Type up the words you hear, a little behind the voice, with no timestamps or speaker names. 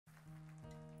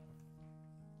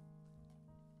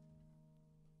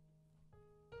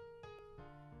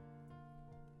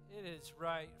is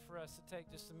right for us to take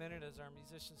just a minute as our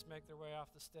musicians make their way off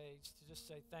the stage to just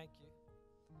say thank you.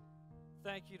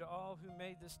 Thank you to all who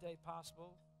made this day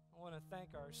possible. I want to thank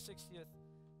our 60th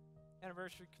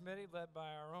anniversary committee led by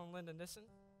our own Linda Nissen.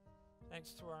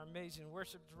 Thanks to our amazing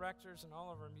worship directors and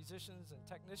all of our musicians and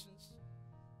technicians.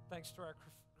 Thanks to our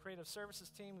creative services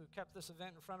team who kept this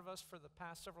event in front of us for the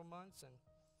past several months. And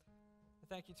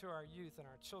thank you to our youth and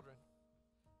our children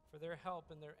for their help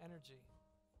and their energy.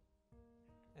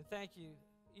 And thank you,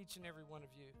 each and every one of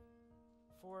you,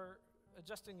 for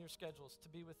adjusting your schedules to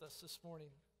be with us this morning.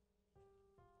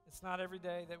 It's not every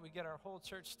day that we get our whole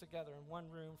church together in one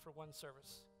room for one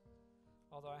service.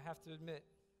 Although I have to admit,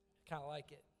 I kind of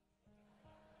like it.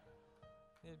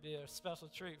 It'd be a special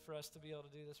treat for us to be able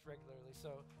to do this regularly.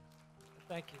 So,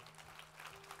 thank you.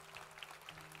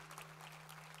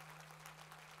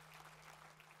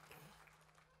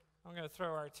 I'm going to throw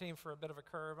our team for a bit of a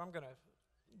curve. I'm going to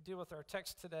deal with our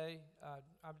text today.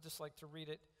 I'd just like to read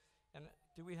it. And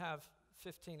do we have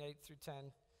 15:8 through 10?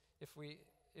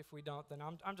 If we don't, then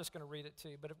I'm just going to read it to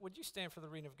you. But would you stand for the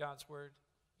reading of God's word?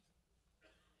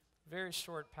 Very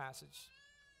short passage.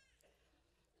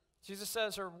 Jesus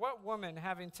says, "Or what woman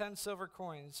having 10 silver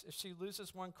coins, if she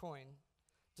loses one coin,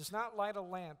 does not light a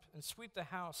lamp and sweep the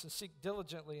house and seek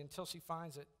diligently until she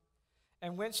finds it?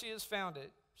 And when she has found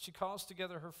it, she calls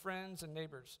together her friends and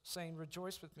neighbors, saying,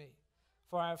 'Rejoice with me,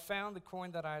 for I have found the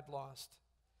coin that I had lost.'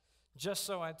 Just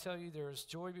so I tell you, there is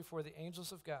joy before the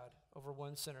angels of God over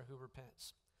one sinner who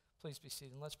repents." Please be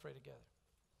seated and let's pray together.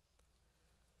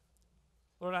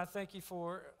 Lord, I thank you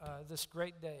for this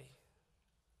great day,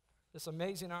 this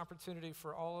amazing opportunity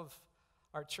for all of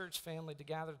our church family to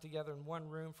gather together in one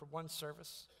room for one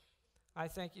service. I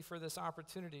thank you for this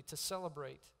opportunity to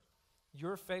celebrate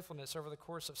your faithfulness over the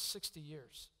course of 60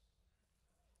 years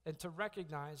and to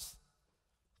recognize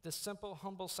the simple,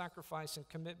 humble sacrifice and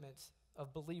commitment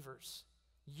of believers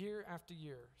year after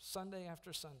year, Sunday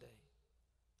after Sunday.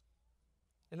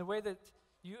 In the way that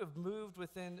you have moved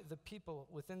within the people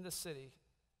within the city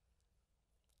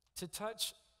to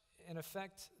touch and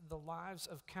affect the lives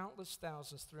of countless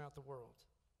thousands throughout the world.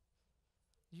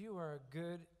 You are a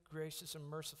good, gracious, and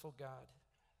merciful God.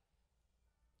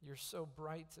 You're so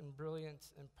bright and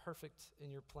brilliant and perfect in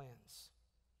your plans.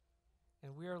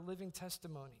 And we are a living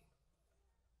testimony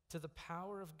to the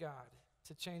power of God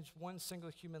to change one single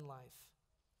human life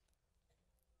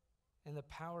and the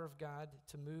power of God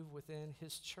to move within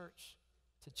his church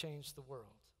to change the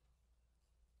world.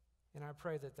 And I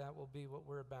pray that that will be what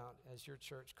we're about as your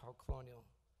church called Colonial.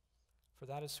 For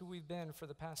that is who we've been for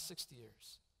the past 60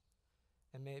 years.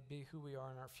 And may it be who we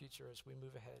are in our future as we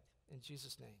move ahead. In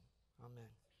Jesus' name, amen.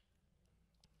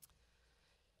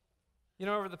 You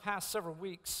know, over the past several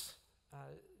weeks,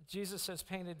 Jesus has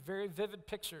painted very vivid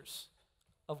pictures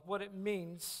of what it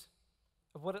means,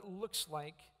 of what it looks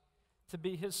like to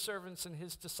be his servants and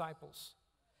his disciples.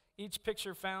 Each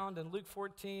picture found in Luke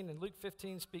 14 and Luke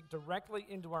 15 speak directly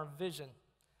into our vision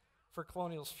for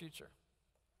Colonial's future.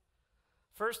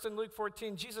 First, in Luke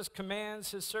 14, Jesus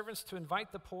commands his servants to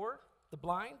invite the poor, the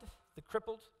blind, the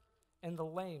crippled, and the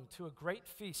lame to a great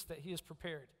feast that he has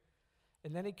prepared.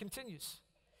 And then he continues,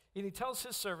 and he tells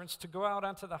his servants to go out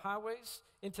onto the highways,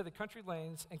 into the country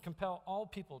lanes, and compel all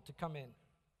people to come in.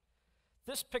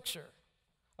 This picture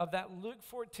of that Luke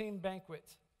 14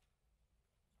 banquet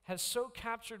has so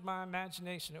captured my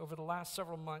imagination over the last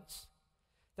several months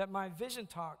that my vision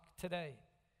talk today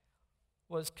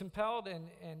was compelled and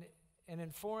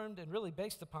informed and really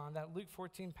based upon that Luke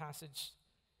 14 passage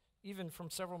even from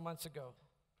several months ago.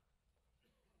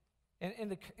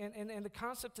 And the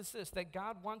concept is this, that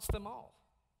God wants them all.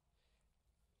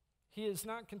 He is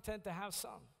not content to have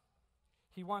some.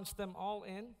 He wants them all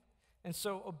in. And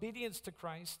so obedience to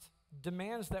Christ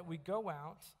demands that we go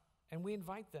out and we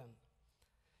invite them.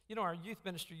 You know, our youth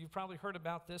ministry, you've probably heard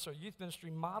about this, our youth ministry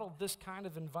modeled this kind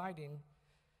of inviting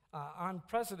on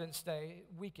President's Day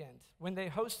weekend when they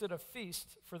hosted a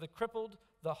feast for the crippled,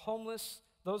 the homeless,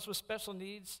 those with special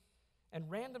needs, and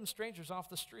random strangers off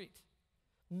the street.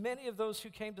 Many of those who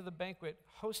came to the banquet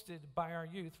hosted by our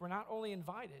youth were not only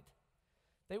invited,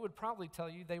 they would probably tell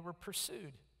you they were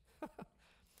pursued.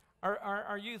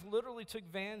 Our youth literally took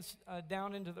vans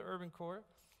down into the urban core,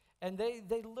 and they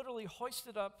literally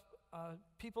hoisted up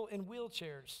people in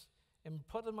wheelchairs and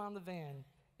put them on the van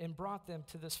and brought them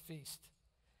to this feast.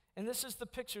 And this is the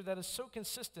picture that is so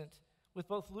consistent with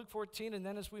both Luke 14 and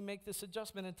then as we make this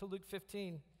adjustment into Luke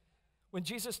 15, when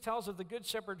Jesus tells of the good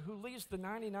shepherd who leaves the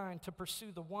 99 to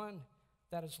pursue the one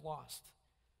that is lost.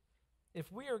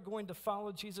 If we are going to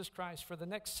follow Jesus Christ for the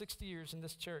next 60 years in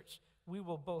this church, we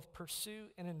will both pursue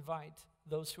and invite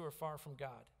those who are far from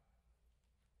God.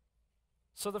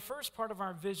 So the first part of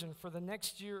our vision for the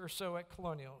next year or so at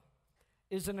Colonial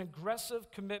is an aggressive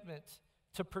commitment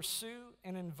to pursue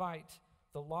and invite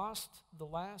the lost, the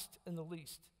last, and the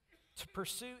least, to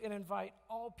pursue and invite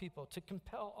all people, to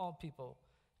compel all people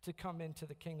to come into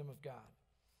the kingdom of God.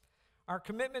 Our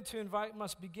commitment to invite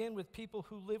must begin with people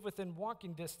who live within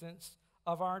walking distance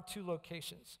of our 2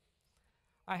 locations.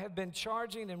 I have been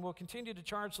charging and will continue to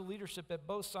charge the leadership at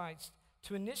both sites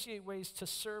to initiate ways to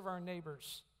serve our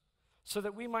neighbors so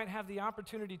that we might have the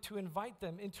opportunity to invite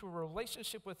them into a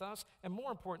relationship with us and,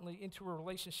 more importantly, into a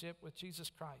relationship with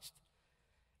Jesus Christ.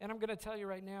 And I'm going to tell you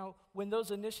right now, when those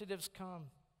initiatives come,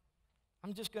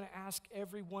 I'm just going to ask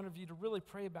every one of you to really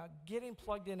pray about getting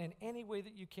plugged in any way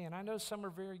that you can. I know some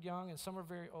are very young and some are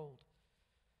very old.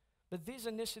 But these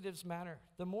initiatives matter.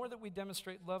 The more that we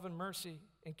demonstrate love and mercy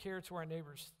and care to our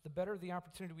neighbors, the better the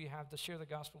opportunity we have to share the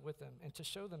gospel with them and to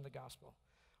show them the gospel.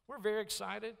 We're very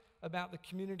excited about the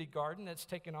community garden that's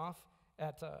taken off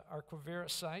at our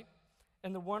Quivira site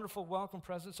and the wonderful welcome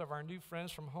presence of our new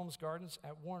friends from Holmes Gardens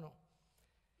at Warnell.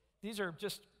 These are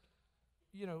just,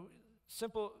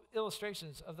 simple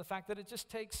illustrations of the fact that it just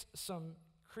takes some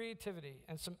creativity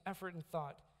and some effort and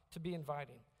thought to be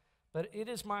inviting. But it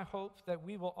is my hope that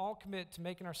we will all commit to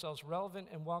making ourselves relevant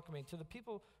and welcoming to the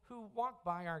people who walk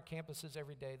by our campuses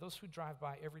every day, those who drive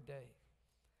by every day.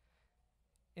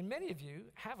 And many of you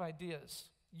have ideas.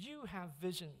 You have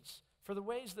visions for the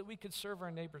ways that we could serve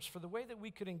our neighbors, for the way that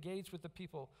we could engage with the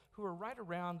people who are right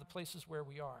around the places where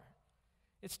we are.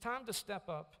 It's time to step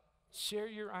up, share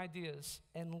your ideas,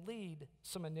 and lead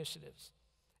some initiatives.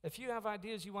 If you have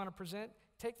ideas you want to present,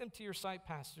 take them to your site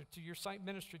pastor, to your site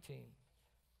ministry team.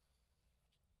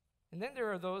 And then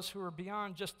there are those who are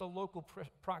beyond just the local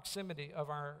proximity of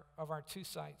our 2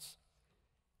 sites.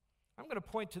 I'm going to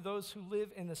point to those who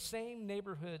live in the same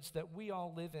neighborhoods that we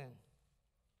all live in.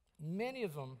 Many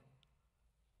of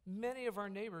our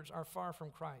neighbors are far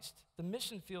from Christ. The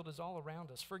mission field is all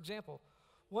around us. For example,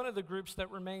 one of the groups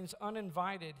that remains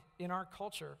uninvited in our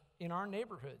culture, in our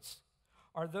neighborhoods,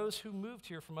 are those who moved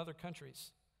here from other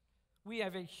countries. We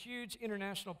have a huge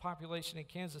international population in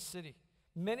Kansas City,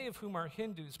 many of whom are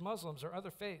Hindus, Muslims, or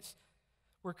other faiths.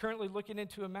 We're currently looking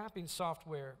into a mapping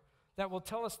software that will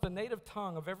tell us the native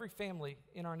tongue of every family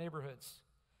in our neighborhoods.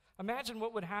 Imagine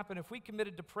what would happen if we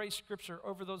committed to pray scripture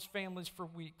over those families for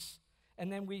weeks,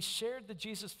 and then we shared the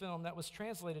Jesus film that was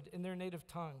translated in their native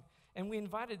tongue, and we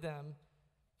invited them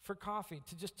for coffee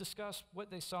to just discuss what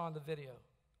they saw in the video.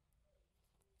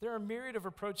 There are a myriad of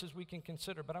approaches we can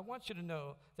consider, but I want you to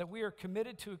know that we are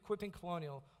committed to equipping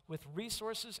Colonial with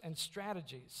resources and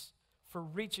strategies for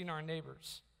reaching our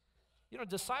neighbors.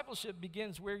 Discipleship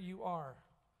begins where you are.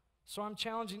 So I'm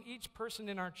challenging each person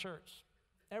in our church,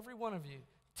 every one of you,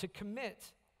 to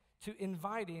commit to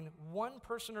inviting one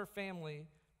person or family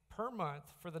per month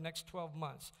for the next 12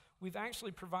 months. We're going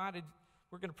to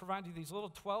provide you these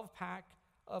little 12-pack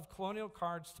of Colonial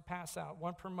cards to pass out,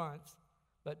 one per month.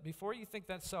 But before you think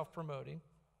that's self-promoting,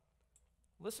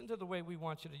 listen to the way we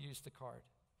want you to use the card.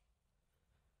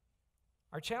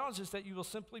 Our challenge is that you will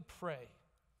simply pray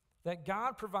that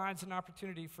God provides an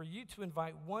opportunity for you to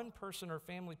invite one person or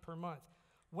family per month.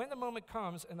 When the moment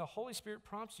comes and the Holy Spirit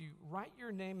prompts you, write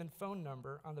your name and phone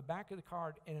number on the back of the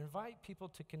card and invite people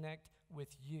to connect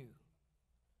with you.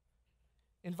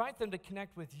 Invite them to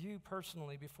connect with you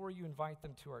personally before you invite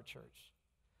them to our church.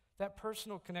 That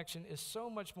personal connection is so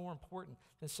much more important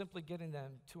than simply getting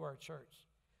them to our church.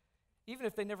 Even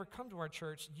if they never come to our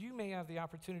church, you may have the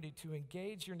opportunity to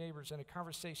engage your neighbors in a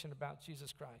conversation about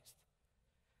Jesus Christ.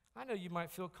 I know you might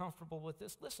feel comfortable with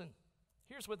this. Listen,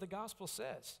 here's what the gospel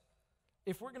says.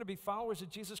 If we're going to be followers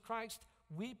of Jesus Christ,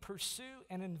 we pursue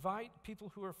and invite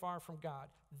people who are far from God.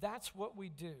 That's what we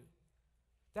do.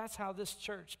 That's how this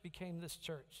church became this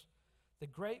church. The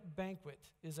great banquet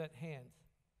is at hand.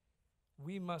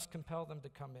 We must compel them to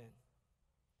come in.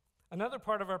 Another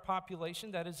part of our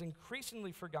population that is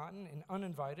increasingly forgotten and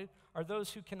uninvited are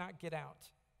those who cannot get out.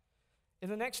 In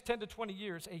the next 10 to 20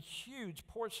 years, a huge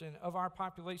portion of our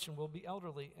population will be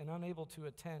elderly and unable to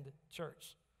attend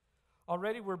church.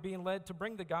 Already we're being led to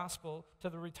bring the gospel to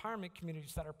the retirement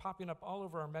communities that are popping up all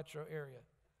over our metro area.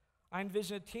 I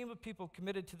envision a team of people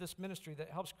committed to this ministry that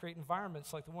helps create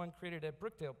environments like the one created at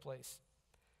Brookdale Place.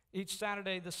 Each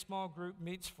Saturday, this small group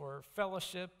meets for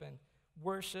fellowship and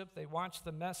worship. They watch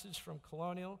the message from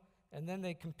Colonial, and then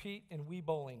they compete in Wii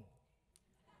bowling.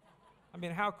 I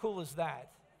mean, how cool is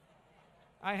that?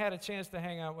 I had a chance to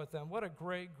hang out with them. What a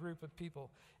great group of people.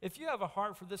 If you have a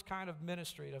heart for this kind of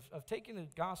ministry, of taking the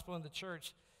gospel and the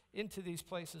church into these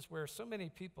places where so many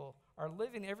people are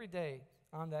living every day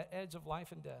on that edge of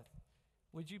life and death,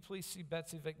 would you please see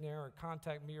Betsy Vicknair or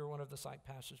contact me or one of the site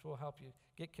pastors? We'll help you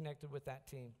get connected with that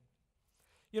team.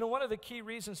 You know, one of the key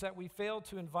reasons that we fail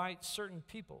to invite certain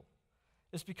people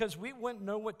is because we wouldn't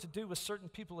know what to do with certain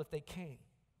people if they came.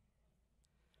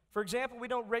 For example, we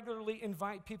don't regularly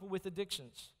invite people with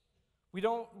addictions. We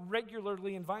don't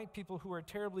regularly invite people who are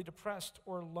terribly depressed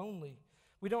or lonely.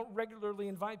 We don't regularly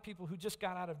invite people who just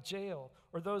got out of jail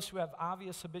or those who have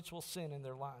obvious habitual sin in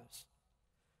their lives.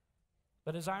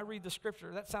 But as I read the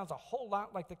scripture, that sounds a whole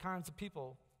lot like the kinds of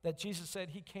people that Jesus said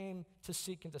he came to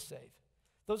seek and to save.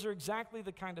 Those are exactly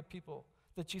the kind of people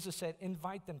that Jesus said,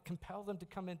 invite them, compel them to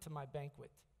come into my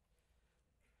banquet.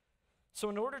 So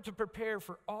in order to prepare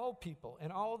for all people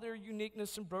and all their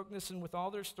uniqueness and brokenness and with all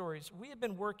their stories, we have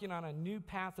been working on a new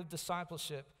path of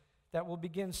discipleship that will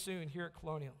begin soon here at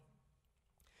Colonial.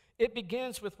 It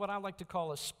begins with what I like to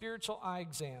call a spiritual eye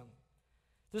exam.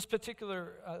 This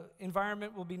particular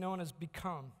environment will be known as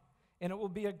Become, and it will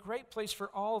be a great place for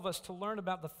all of us to learn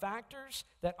about the factors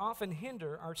that often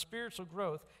hinder our spiritual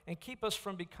growth and keep us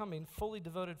from becoming fully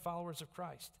devoted followers of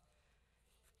Christ.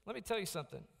 Let me tell you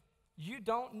something. You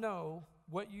don't know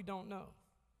what you don't know.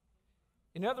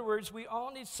 In other words, we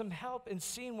all need some help in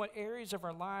seeing what areas of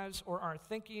our lives or our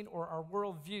thinking or our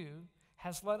worldview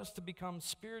has led us to become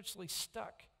spiritually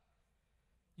stuck.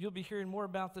 You'll be hearing more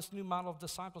about this new model of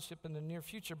discipleship in the near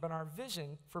future, but our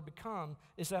vision for Become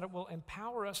is that it will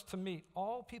empower us to meet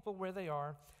all people where they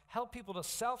are, help people to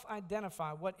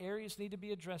self-identify what areas need to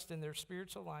be addressed in their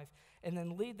spiritual life, and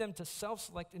then lead them to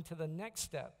self-select into the next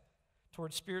step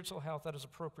towards spiritual health that is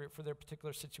appropriate for their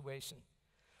particular situation.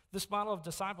 This model of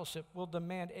discipleship will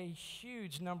demand a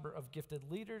huge number of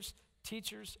gifted leaders,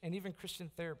 teachers, and even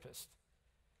Christian therapists.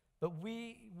 But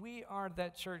we are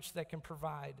that church that can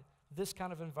provide this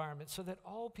kind of environment so that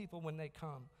all people, when they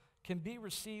come, can be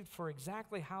received for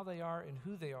exactly how they are and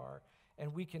who they are,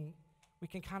 and we can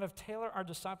kind of tailor our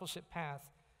discipleship path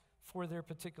for their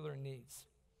particular needs.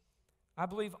 I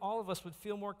believe all of us would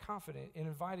feel more confident in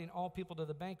inviting all people to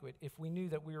the banquet if we knew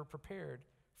that we were prepared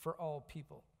for all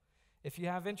people. If you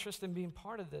have interest in being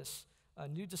part of this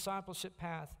new discipleship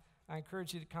path, I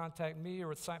encourage you to contact me or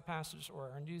with site pastors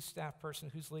or our new staff person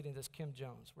who's leading this, Kim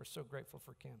Jones. We're so grateful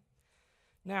for Kim.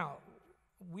 Now,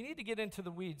 we need to get into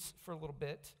the weeds for a little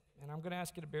bit, and I'm going to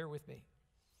ask you to bear with me.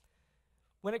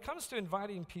 When it comes to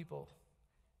inviting people,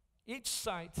 each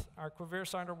site, our Quivira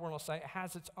site or Wornall site,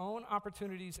 has its own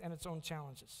opportunities and its own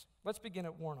challenges. Let's begin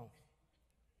at Wornall.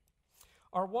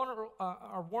 Our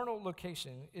Wornall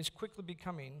location is quickly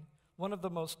becoming one of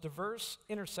the most diverse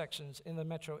intersections in the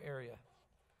metro area.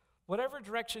 Whatever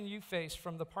direction you face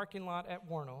from the parking lot at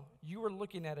Wornall, you are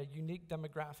looking at a unique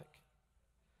demographic.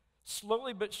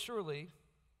 Slowly but surely,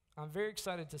 I'm very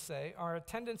excited to say, our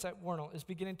attendance at Wornall is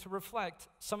beginning to reflect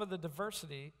some of the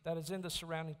diversity that is in the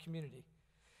surrounding community.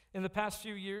 In the past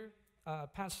few years,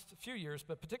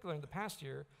 but particularly in the past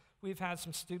year, we've had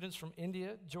some students from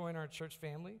India join our church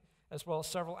family, as well as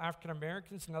several African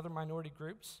Americans and other minority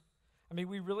groups. I mean,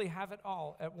 we really have it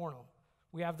all at Wornall.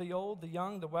 We have the old, the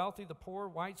young, the wealthy, the poor,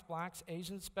 whites, blacks,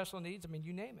 Asians, special needs, I mean,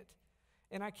 you name it.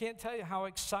 And I can't tell you how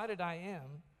excited I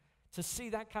am to see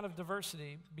that kind of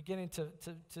diversity beginning to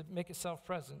make itself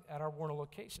present at our Wornall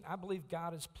location. I believe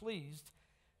God is pleased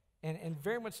and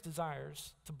very much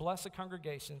desires to bless a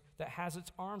congregation that has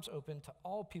its arms open to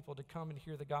all people to come and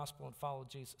hear the gospel and follow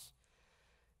Jesus.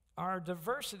 Our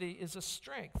diversity is a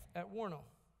strength at Wornall.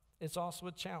 It's also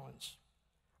a challenge.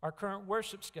 Our current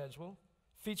worship schedule,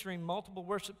 featuring multiple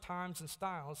worship times and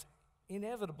styles,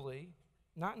 inevitably,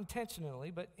 not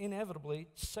intentionally, but inevitably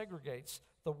segregates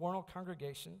the Wornall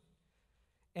congregation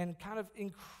and kind of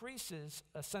increases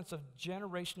a sense of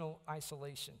generational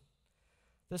isolation.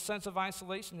 This sense of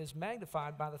isolation is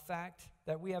magnified by the fact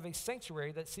that we have a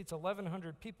sanctuary that seats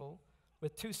 1,100 people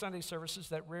with 2 Sunday services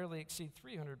that rarely exceed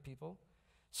 300 people,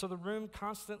 so the room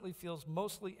constantly feels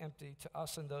mostly empty to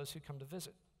us and those who come to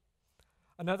visit.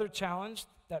 Another challenge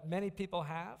that many people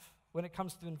have when it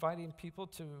comes to inviting people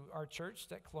to our church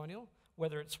at Colonial,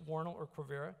 whether it's Wornall or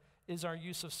Quivira, is our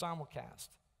use of simulcast.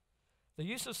 The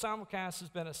use of simulcast has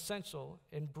been essential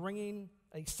in bringing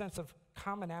a sense of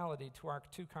commonality to our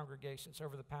 2 congregations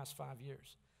over the past 5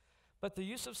 years. But the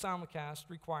use of simulcast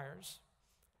requires,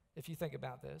 if you think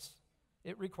about this,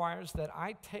 it requires that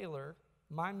I tailor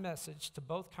my message to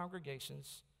both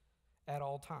congregations at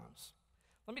all times.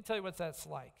 Let me tell you what that's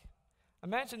like.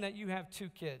 Imagine that you have 2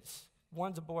 kids.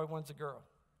 One's a boy, one's a girl.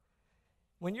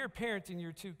 When you're parenting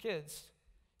your 2 kids,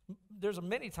 there's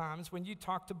many times when you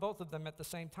talk to both of them at the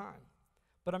same time.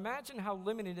 But imagine how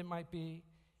limited it might be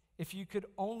if you could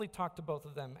only talk to both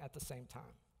of them at the same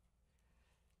time.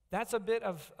 That's a bit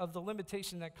of the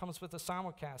limitation that comes with a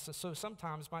simulcast. And so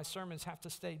sometimes my sermons have to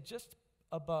stay just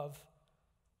above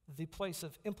the place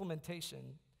of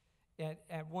implementation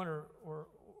at one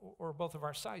or both of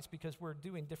our sites because we're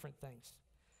doing different things.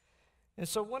 And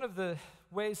so one of the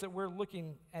ways that we're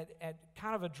looking at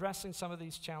kind of addressing some of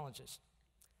these challenges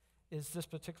is this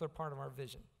particular part of our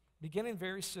vision. Beginning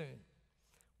very soon,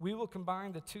 we will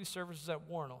combine the two services at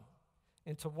Warnell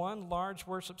into one large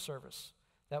worship service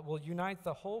that will unite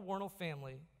the whole Warnell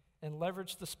family and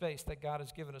leverage the space that God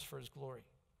has given us for his glory.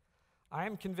 I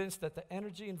am convinced that the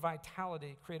energy and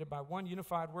vitality created by one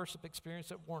unified worship experience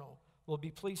at Warnell will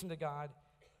be pleasing to God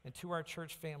and to our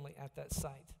church family at that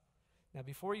site. Now,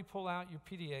 before you pull out your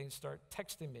PDA and start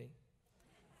texting me,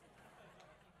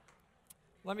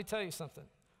 let me tell you something.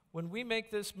 When we make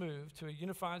this move to a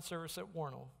unified service at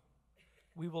Warnell,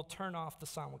 we will turn off the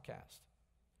simulcast.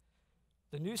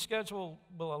 The new schedule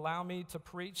will allow me to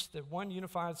preach the one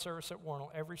unified service at Warnell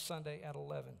every Sunday at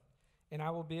 11, and I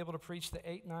will be able to preach the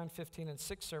 8, 9, 15, and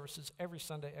 6 services every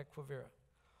Sunday at Quivira.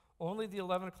 Only the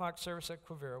 11 o'clock service at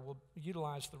Quivira will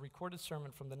utilize the recorded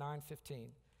sermon from the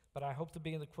 9:15, but I hope to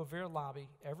be in the Quivira lobby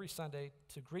every Sunday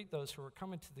to greet those who are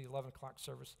coming to the 11 o'clock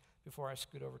service before I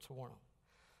scoot over to Warnell.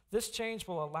 This change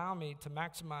will allow me to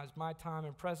maximize my time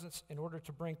and presence in order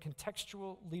to bring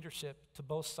contextual leadership to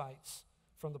both sites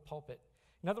from the pulpit.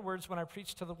 In other words, when I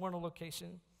preach to the Warnell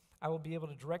location, I will be able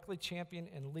to directly champion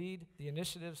and lead the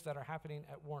initiatives that are happening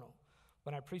at Warnell.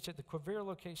 When I preach at the Quivira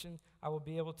location, I will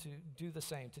be able to do the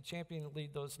same, to champion and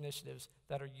lead those initiatives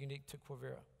that are unique to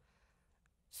Quivira.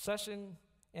 Session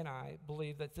and I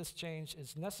believe that this change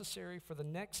is necessary for the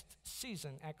next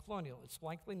season at Colonial. It's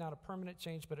likely not a permanent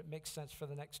change, but it makes sense for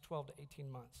the next 12 to 18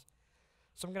 months.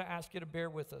 So I'm going to ask you to bear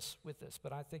with us with this,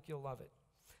 but I think you'll love it.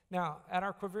 Now, at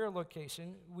our Quivira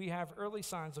location, we have early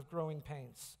signs of growing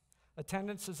pains.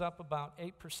 Attendance is up about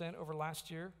 8% over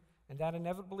last year, and that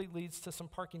inevitably leads to some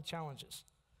parking challenges.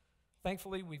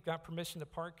 Thankfully, we've got permission to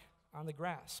park on the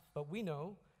grass, but we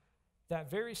know that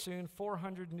very soon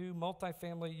 400 new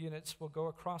multifamily units will go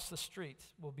across the street,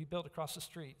 will be built across the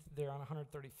street there on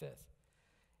 135th.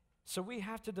 So we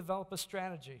have to develop a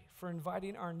strategy for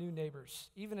inviting our new neighbors,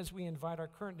 even as we invite our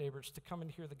current neighbors to come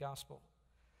and hear the gospel.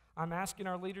 I'm asking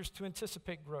our leaders to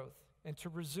anticipate growth and to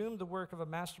resume the work of a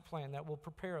master plan that will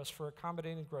prepare us for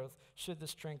accommodating growth should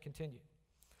this trend continue.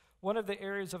 One of the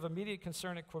areas of immediate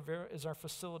concern at Quivira is our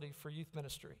facility for youth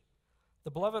ministry.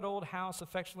 The beloved old house,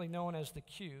 affectionately known as the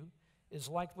Q, is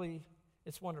likely,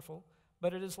 it's wonderful,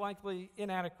 but it is likely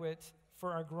inadequate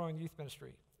for our growing youth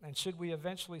ministry. And should we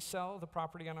eventually sell the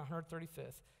property on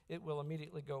 135th, it will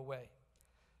immediately go away.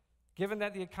 Given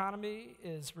that the economy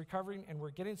is recovering and we're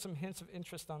getting some hints of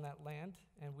interest on that land,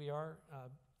 and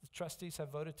the trustees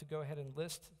have voted to go ahead and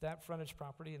list that frontage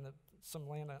property and some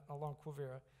land along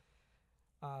Quivira,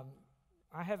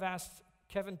 I have asked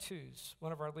Kevin Tews,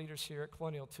 one of our leaders here at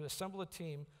Colonial, to assemble a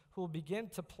team who will begin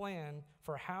to plan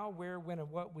for how, where, when, and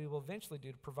what we will eventually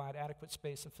do to provide adequate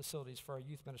space and facilities for our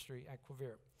youth ministry at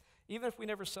Quivira. Even if we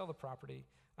never sell the property,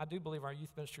 I do believe our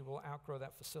youth ministry will outgrow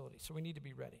that facility, so we need to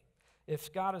be ready.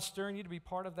 If God is stirring you to be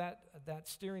part of that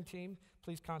steering team,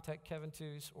 please contact Kevin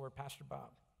Tews or Pastor Bob.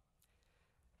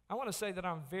 I want to say that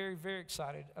I'm very, very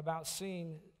excited about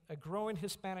seeing a growing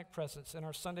Hispanic presence in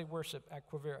our Sunday worship at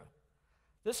Quivira.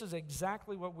 This is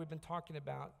exactly what we've been talking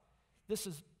about. This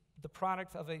is the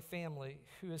product of a family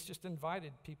who has just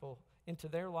invited people into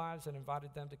their lives and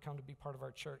invited them to come to be part of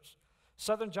our church.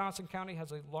 Southern Johnson County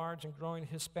has a large and growing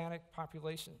Hispanic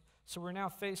population, so we're now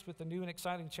faced with the new and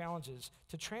exciting challenges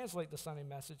to translate the Sunday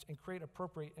message and create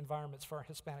appropriate environments for our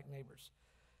Hispanic neighbors.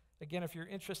 Again, if you're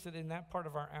interested in that part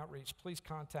of our outreach, please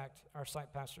contact our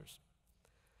site pastors.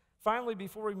 Finally,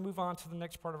 before we move on to the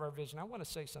next part of our vision, I want to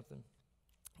say something.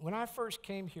 When I first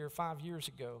came here 5 years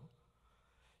ago,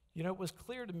 it was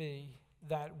clear to me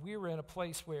that we were in a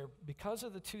place where, because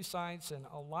of the two sites and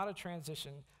a lot of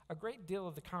transition, a great deal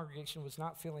of the congregation was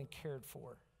not feeling cared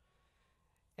for.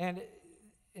 And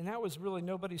that was really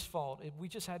nobody's fault. We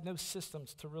just had no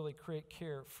systems to really create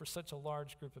care for such a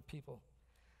large group of people.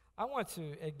 I want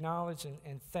to acknowledge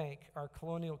and thank our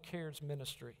Colonial Cares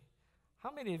ministry.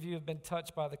 How many of you have been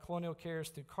touched by the Colonial Cares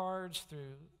through cards,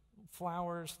 through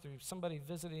flowers, through somebody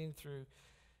visiting, through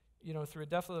a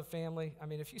death of the family? I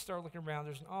mean, if you start looking around,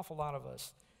 there's an awful lot of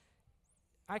us.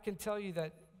 I can tell you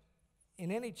that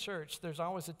in any church, there's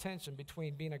always a tension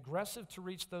between being aggressive to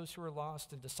reach those who are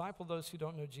lost and disciple those who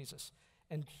don't know Jesus,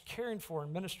 and caring for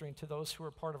and ministering to those who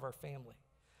are part of our family.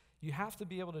 You have to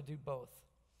be able to do both.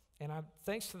 And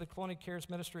thanks to the Colonial Cares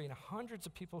ministry and hundreds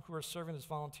of people who are serving as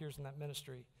volunteers in that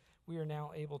ministry, we are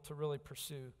now able to really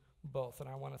pursue both. And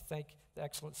I want to thank the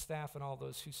excellent staff and all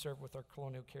those who serve with our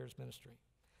Colonial Cares ministry.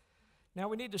 Now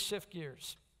we need to shift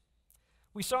gears.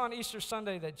 We saw on Easter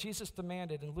Sunday that Jesus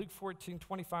demanded in Luke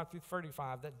 14:25 through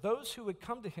 35 that those who would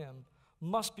come to him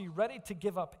must be ready to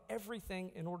give up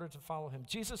everything in order to follow him.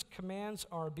 Jesus commands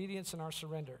our obedience and our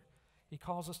surrender. He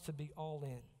calls us to be all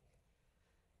in.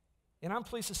 And I'm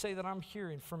pleased to say that I'm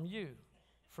hearing from you,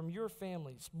 from your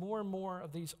families, more and more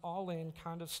of these all-in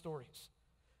kind of stories.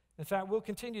 In fact, we'll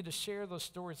continue to share those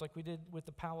stories like we did with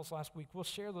the Powells last week. We'll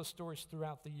share those stories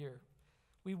throughout the year.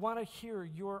 We want to hear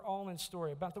your all-in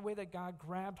story about the way that God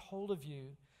grabbed hold of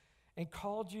you and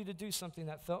called you to do something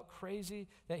that felt crazy,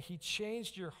 that he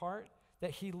changed your heart, that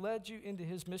he led you into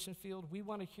his mission field. We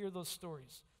want to hear those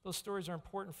stories. Those stories are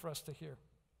important for us to hear.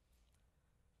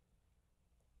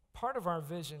 Part of our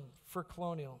vision for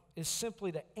Colonial is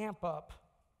simply to amp up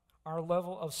our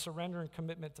level of surrender and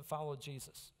commitment to follow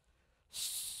Jesus.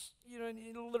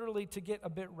 Literally to get a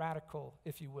bit radical,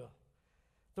 if you will.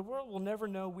 The world will never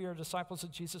know we are disciples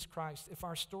of Jesus Christ if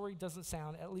our story doesn't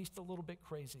sound at least a little bit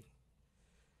crazy.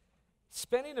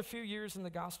 Spending a few years in the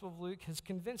Gospel of Luke has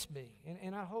convinced me,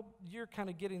 and I hope you're kind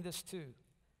of getting this too,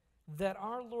 that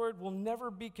our Lord will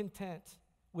never be content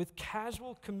with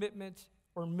casual commitment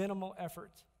or minimal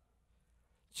effort.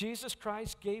 Jesus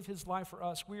Christ gave his life for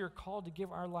us. We are called to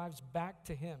give our lives back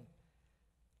to him.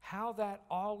 How that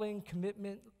all-in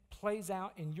commitment plays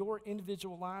out in your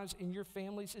individual lives, in your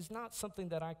families, is not something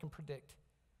that I can predict.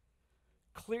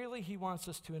 Clearly, he wants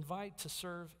us to invite, to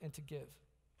serve, and to give.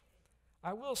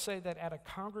 I will say that at a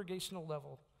congregational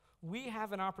level, we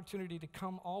have an opportunity to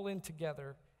come all in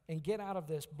together and get out of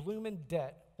this blooming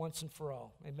debt once and for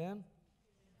all. Amen?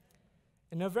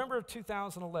 In November of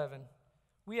 2011,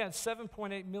 we had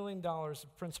 $7.8 million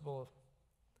of principal.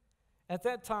 At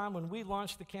that time, when we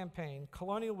launched the campaign,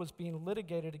 Colonial was being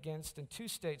litigated against in 2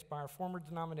 states by our former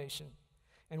denomination,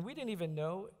 and we didn't even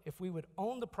know if we would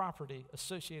own the property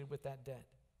associated with that debt.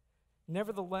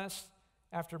 Nevertheless,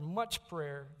 after much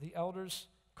prayer, the elders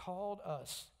called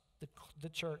us, the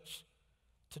church,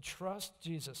 to trust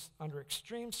Jesus under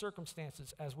extreme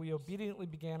circumstances as we obediently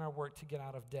began our work to get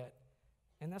out of debt.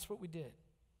 And that's what we did.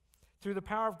 Through the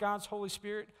power of God's Holy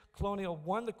Spirit, Colonial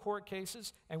won the court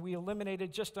cases, and we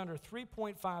eliminated just under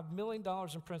 $3.5 million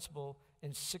in principal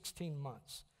in 16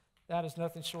 months. That is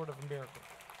nothing short of a miracle.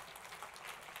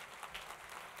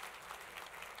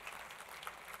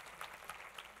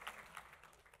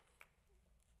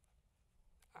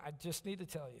 I just need to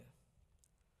tell you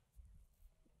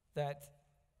that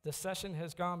the session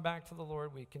has gone back to the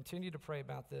Lord. We continue to pray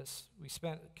about this. We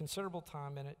spent considerable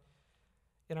time in it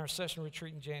in our session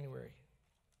retreat in January.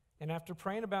 And after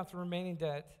praying about the remaining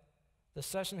debt, the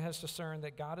session has discerned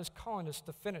that God is calling us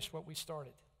to finish what we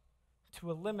started,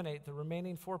 to eliminate the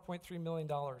remaining $4.3 million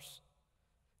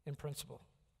in principal.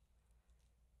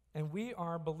 And we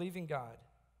are believing God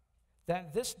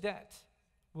that this debt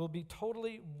will be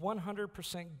totally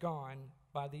 100% gone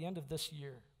by the end of this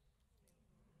year.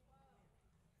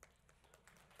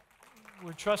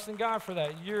 We're trusting God for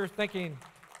that. You're thinking,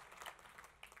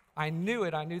 I knew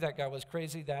it. I knew that guy was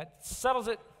crazy. That settles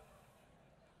it.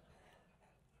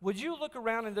 Would you look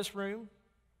around in this room?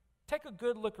 Take a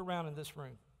good look around in this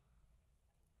room.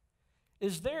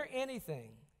 Is there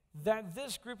anything that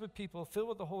this group of people filled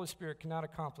with the Holy Spirit cannot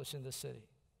accomplish in this city?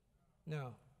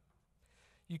 No.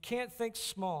 You can't think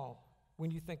small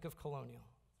when you think of Colonial.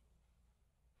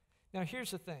 Now,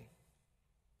 here's the thing.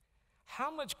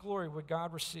 How much glory would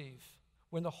God receive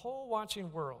when the whole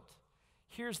watching world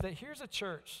hears that here's a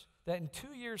church that in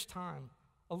 2 years' time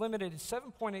eliminated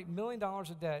 $7.8 million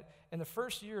of debt, and the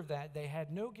first year of that, they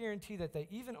had no guarantee that they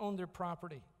even owned their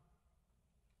property.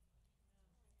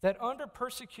 That under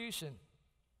persecution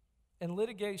and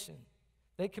litigation,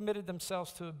 they committed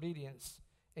themselves to obedience,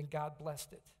 and God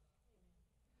blessed it.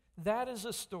 That is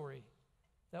a story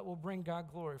that will bring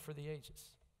God glory for the ages.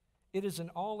 It is an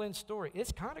all-in story.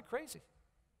 It's kind of crazy.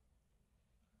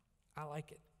 I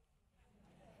like it.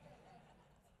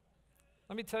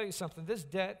 Let me tell you something. This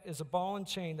debt is a ball and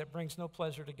chain that brings no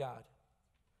pleasure to God.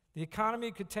 The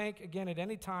economy could tank again at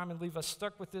any time and leave us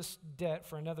stuck with this debt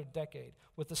for another decade.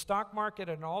 With the stock market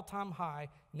at an all-time high,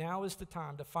 now is the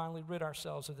time to finally rid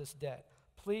ourselves of this debt.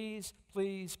 Please,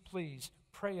 please, please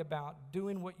pray about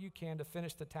doing what you can to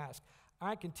finish the task.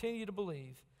 I continue to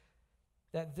believe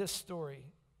that this story,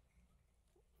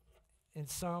 in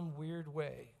some weird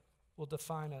way, will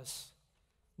define us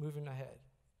moving ahead.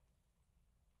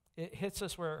 It hits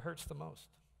us where it hurts the most.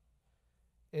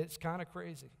 It's kind of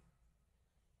crazy.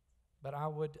 But I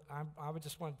would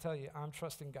just want to tell you, I'm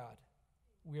trusting God.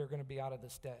 We are going to be out of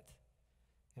this debt.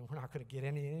 And we're not going to get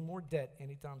any more debt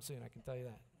anytime soon, I can tell you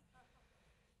that.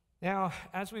 Now,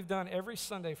 as we've done every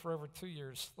Sunday for over 2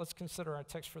 years, let's consider our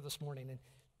text for this morning. And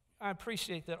I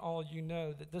appreciate that all you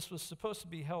know that this was supposed to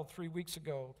be held 3 weeks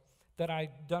ago, that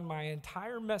I'd done my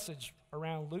entire message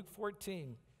around Luke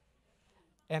 14.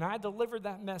 And I delivered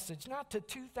that message not to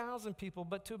 2,000 people,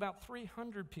 but to about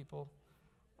 300 people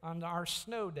on our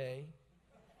snow day.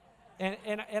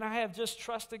 And I have just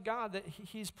trusted God that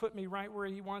He's put me right where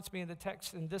He wants me in the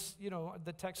text. And this,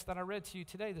 the text that I read to you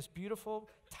today, this beautiful,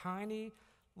 tiny,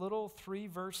 little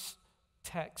 3-verse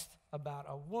text about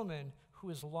a woman who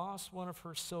has lost one of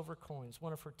her silver coins.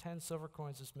 One of her 10 silver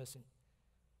coins is missing.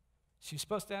 She's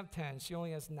supposed to have 10. She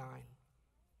only has 9.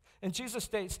 And Jesus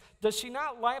states, does she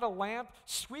not light a lamp,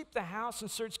 sweep the house,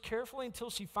 and search carefully until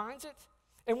she finds it?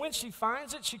 And when she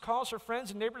finds it, she calls her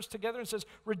friends and neighbors together and says,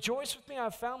 rejoice with me, I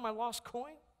have found my lost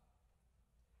coin.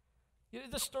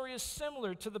 This story is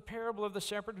similar to the parable of the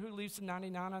shepherd who leaves the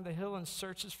 99 on the hill and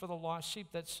searches for the lost sheep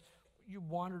that's you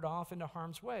wandered off into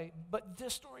harm's way. But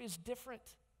this story is different.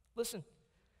 Listen,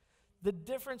 the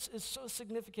difference is so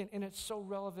significant and it's so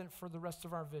relevant for the rest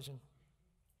of our vision.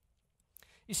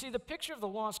 You see, the picture of the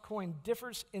lost coin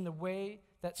differs in the way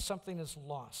that something is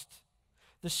lost.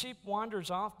 The sheep wanders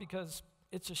off because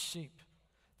it's a sheep.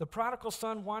 The prodigal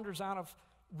son wanders out of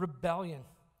rebellion.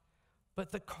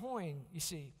 But the coin, you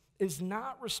see, is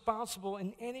not responsible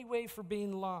in any way for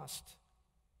being lost.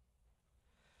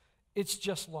 It's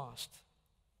just lost.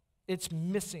 It's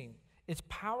missing. It's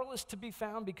powerless to be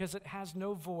found because it has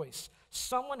no voice.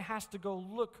 Someone has to go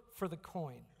look for the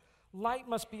coin. Light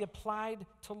must be applied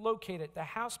to locate it. The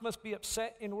house must be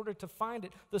upset in order to find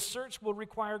it. The search will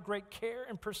require great care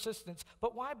and persistence.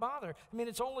 But why bother? I mean,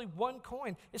 it's only one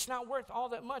coin. It's not worth all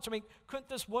that much. I mean, couldn't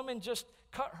this woman just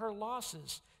cut her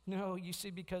losses? No, you see,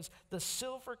 because the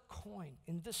silver coin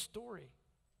in this story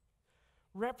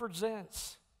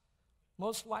represents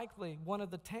most likely one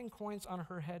of the 10 coins on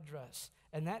her headdress.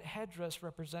 And that headdress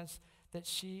represents that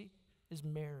she is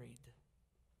married.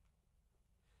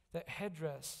 That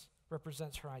headdress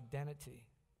represents her identity.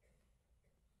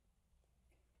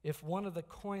 If one of the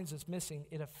coins is missing,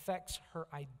 it affects her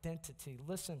identity.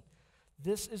 Listen,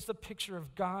 this is the picture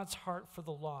of God's heart for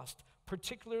the lost,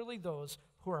 particularly those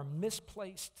who are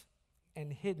misplaced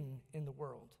and hidden in the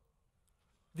world.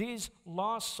 These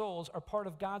lost souls are part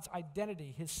of God's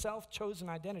identity, His self-chosen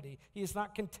identity. He is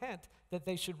not content that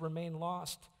they should remain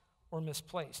lost or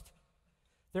misplaced.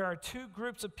 There are 2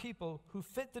 groups of people who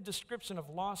fit the description of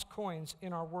lost coins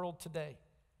in our world today.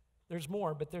 There's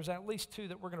more, but there's at least 2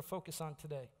 that we're going to focus on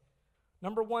today.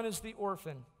 Number 1 is the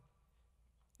orphan.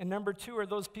 And number 2 are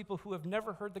those people who have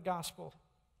never heard the gospel.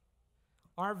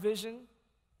 Our vision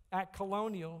at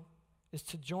Colonial is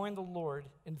to join the Lord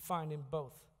in finding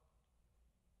both.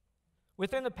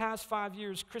 Within the past 5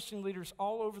 years, Christian leaders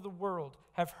all over the world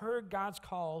have heard God's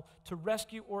call to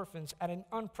rescue orphans at an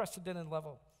unprecedented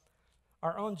level.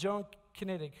 Our own Joan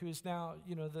Kennedy, who is now,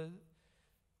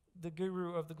 the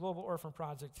guru of the Global Orphan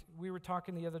Project, we were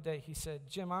talking the other day. He said,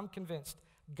 Jim, I'm convinced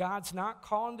God's not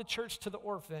calling the church to the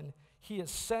orphan. He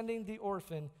is sending the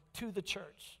orphan to the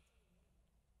church.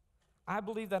 I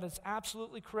believe that is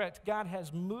absolutely correct. God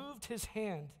has moved His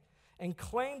hand and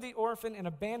claimed the orphan and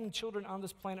abandoned children on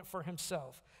this planet for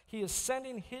Himself. He is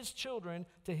sending His children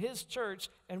to His church,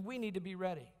 and we need to be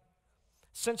ready.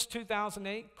 Since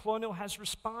 2008, Colonial has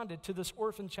responded to this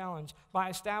orphan challenge by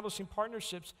establishing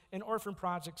partnerships in orphan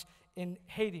projects in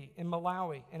Haiti, in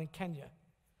Malawi, and in Kenya.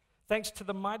 Thanks to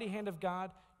the mighty hand of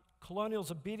God,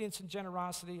 Colonial's obedience and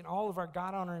generosity, and all of our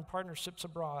God-honoring partnerships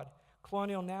abroad,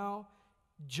 Colonial now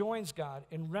joins God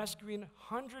in rescuing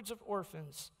hundreds of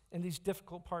orphans in these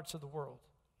difficult parts of the world.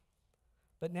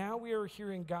 But now we are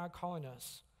hearing God calling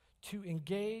us to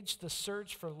engage the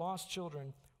search for lost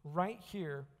children right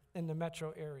here in the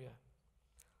metro area.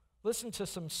 Listen to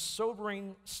some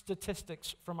sobering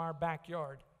statistics from our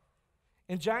backyard.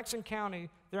 In Jackson County,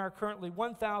 there are currently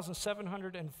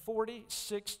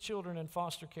 1,746 children in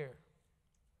foster care,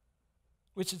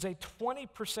 which is a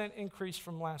 20% increase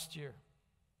from last year.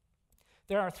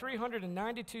 There are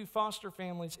 392 foster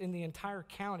families in the entire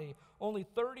county. Only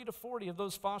 30 to 40 of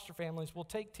those foster families will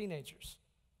take teenagers.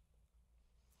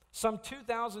 Some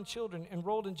 2,000 children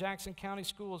enrolled in Jackson County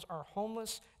schools are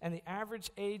homeless, and the average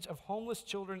age of homeless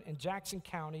children in Jackson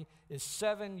County is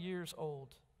 7 years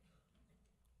old.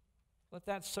 Let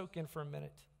that soak in for a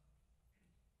minute.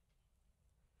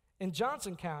 In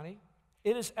Johnson County,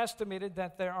 it is estimated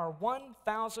that there are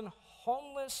 1,000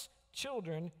 homeless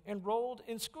children enrolled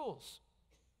in schools.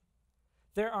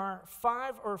 There are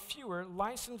 5 or fewer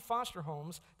licensed foster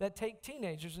homes that take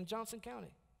teenagers in Johnson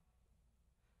County.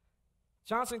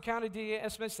 Johnson County DA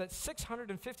estimates that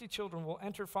 650 children will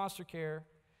enter foster care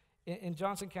in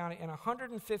Johnson County, and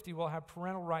 150 will have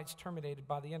parental rights terminated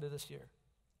by the end of this year.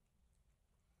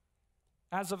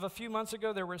 As of a few months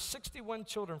ago, there were 61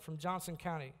 children from Johnson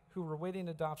County who were awaiting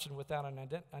adoption without an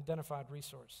identified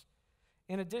resource.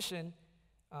 In addition,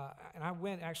 and I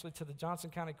went actually to the Johnson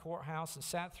County Courthouse and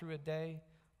sat through a day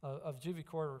of juvie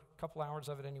court, or a couple hours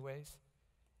of it anyways.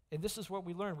 And this is what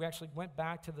we learned. We actually went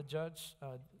back to the judge,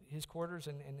 his quarters,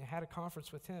 and had a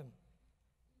conference with him.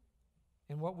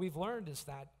 And what we've learned is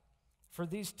that for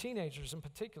these teenagers in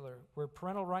particular, where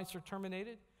parental rights are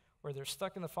terminated, where they're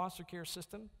stuck in the foster care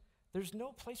system, there's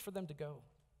no place for them to go.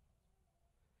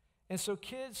 And so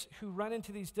kids who run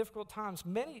into these difficult times,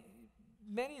 many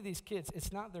of these kids,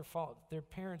 it's not their fault. Their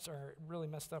parents are really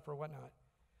messed up or whatnot.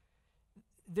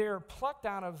 They're plucked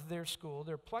out of their school,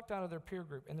 they're plucked out of their peer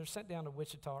group, and they're sent down to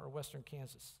Wichita or western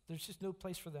Kansas. There's just no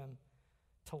place for them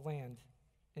to land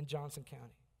in Johnson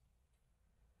County.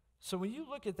 So when you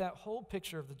look at that whole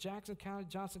picture of the Jackson County,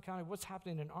 Johnson County, what's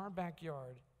happening in our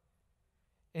backyard,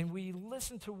 and we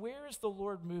listen to where is the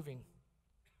Lord moving,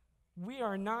 we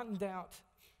are not in doubt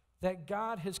that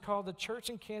God has called the church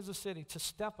in Kansas City to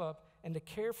step up and to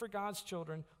care for God's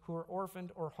children who are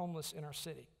orphaned or homeless in our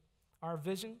city. Our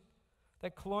vision,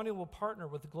 that Colonial will partner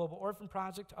with the Global Orphan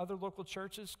Project, other local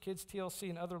churches, Kids TLC,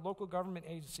 and other local government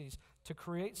agencies to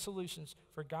create solutions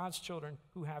for God's children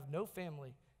who have no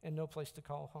family and no place to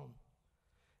call home.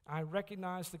 I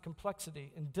recognize the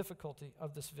complexity and difficulty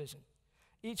of this vision.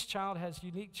 Each child has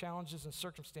unique challenges and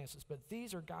circumstances, but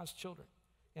these are God's children,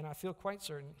 and I feel quite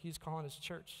certain He's calling His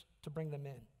church to bring them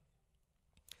in.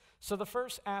 So the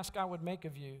first ask I would make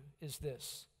of you is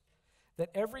this,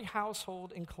 that every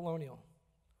household in Colonial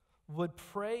would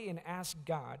pray and ask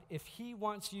God if He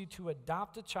wants you to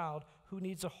adopt a child who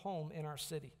needs a home in our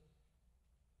city.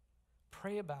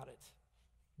 Pray about it.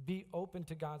 Be open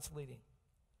to God's leading.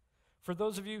 For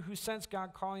those of you who sense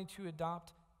God calling you to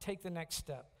adopt, take the next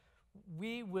step.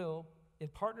 We will, in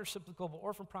partnership with Global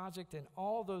Orphan Project and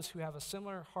all those who have a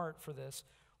similar heart for this,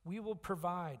 we will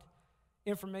provide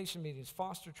information meetings,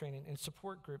 foster training, and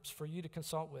support groups for you to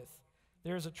consult with.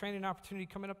 There is a training opportunity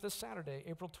coming up this Saturday,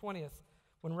 April 20th,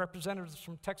 when representatives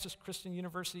from Texas Christian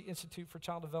University Institute for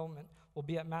Child Development will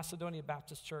be at Macedonia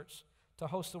Baptist Church to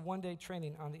host a one-day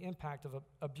training on the impact of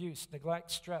abuse, neglect,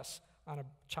 stress on a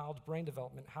child's brain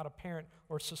development, how to parent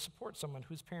or to support someone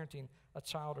who's parenting a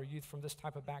child or youth from this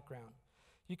type of background.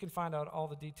 You can find out all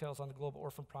the details on the Global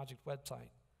Orphan Project website.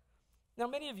 Now,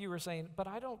 many of you are saying, but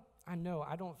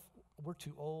we're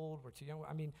too old, we're too young.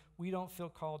 I mean, we don't feel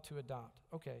called to adopt.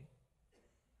 Okay.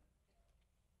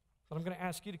 But I'm going to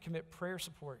ask you to commit prayer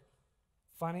support,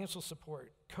 financial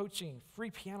support, coaching,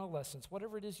 free piano lessons,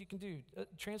 whatever it is you can do,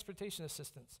 transportation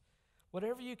assistance,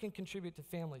 whatever you can contribute to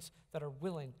families that are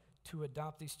willing to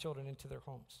adopt these children into their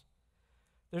homes.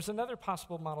 There's another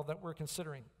possible model that we're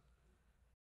considering.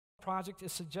 The project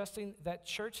is suggesting that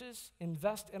churches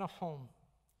invest in a home,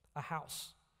 a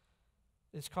house.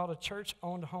 It's called a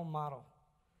church-owned home model.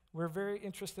 We're very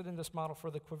interested in this model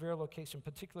for the Quivira location,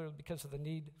 particularly because of the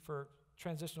need for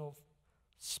transitional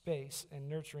space and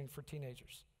nurturing for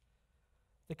teenagers.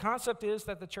 The concept is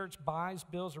that the church buys,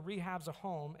 builds, or rehabs a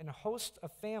home and hosts a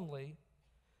family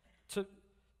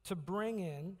to bring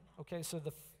in, okay, so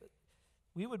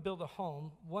we would build a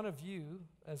home. One of you,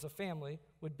 as a family,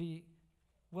 would be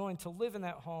willing to live in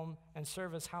that home and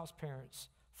serve as house parents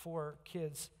for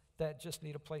kids that just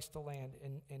need a place to land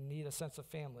and need a sense of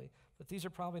family. But these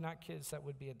are probably not kids that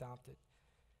would be adopted.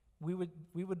 We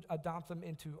would adopt them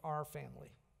into our family,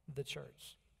 the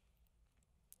church.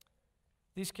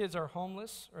 These kids are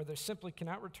homeless, or they simply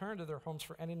cannot return to their homes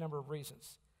for any number of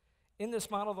reasons. In this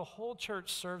model, the whole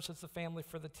church serves as the family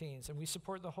for the teens, and we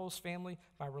support the host family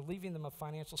by relieving them of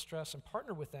financial stress and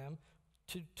partner with them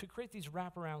to create these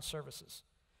wraparound services.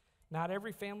 Not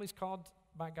every family is called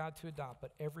by God to adopt,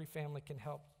 but every family can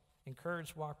help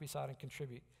encourage, walk beside, and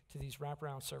contribute to these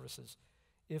wraparound services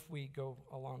if we go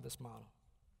along this model.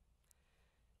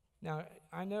 Now,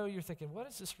 I know you're thinking, what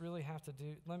does this really have to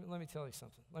do? Let me tell you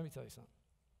something.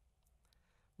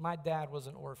 My dad was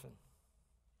an orphan.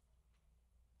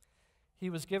 He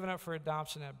was given up for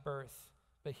adoption at birth,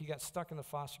 but he got stuck in the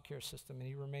foster care system, and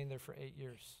he remained there for 8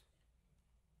 years.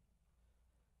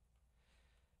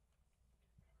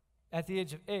 At the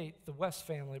age of 8, the West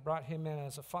family brought him in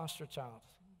as a foster child,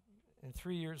 and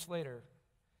 3 years later,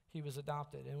 he was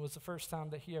adopted, and it was the first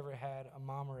time that he ever had a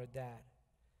mom or a dad.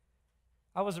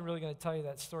 I wasn't really going to tell you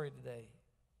that story today,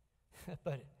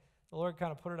 but the Lord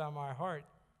kind of put it on my heart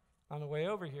on the way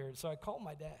over here, so I called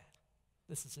my dad.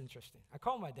 This is interesting. I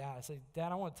called my dad. I said,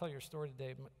 Dad, I want to tell your story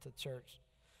today to church.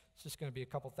 It's just going to be a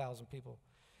couple thousand people.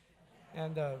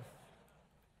 And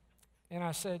And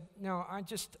I said, no,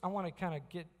 I want to kind of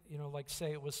get, like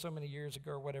say it was so many years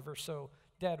ago or whatever. So,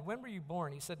 Dad, when were you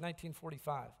born? He said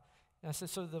 1945. And I said,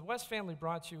 so the West family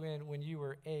brought you in when you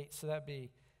were 8, so that'd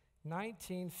be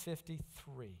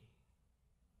 1953.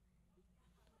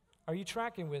 Are you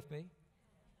tracking with me?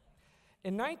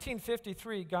 In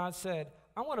 1953, God said,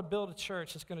 I want to build a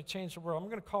church that's going to change the world. I'm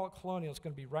going to call it Colonial. It's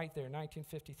going to be right there,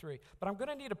 1953. But I'm going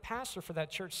to need a pastor for that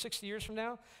church 60 years from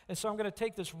now. And so I'm going to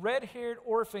take this red-haired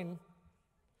orphan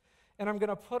and I'm going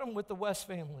to put him with the West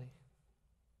family.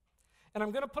 And I'm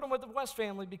going to put him with the West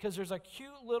family because there's a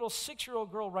cute little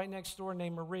 6-year-old girl right next door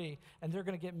named Marie, and they're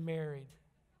going to get married.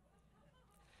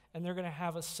 And they're going to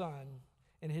have a son,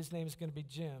 and his name is going to be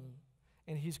Jim,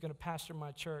 and he's going to pastor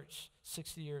my church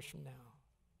 60 years from now.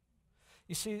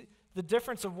 You see, the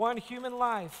difference of one human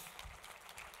life,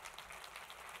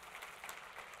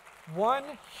 one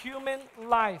human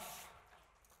life,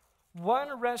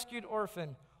 one rescued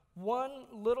orphan, one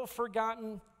little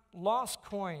forgotten lost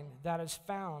coin that is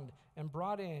found and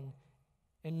brought in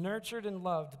and nurtured and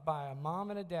loved by a mom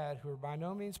and a dad who are by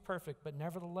no means perfect, but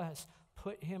nevertheless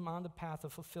put him on the path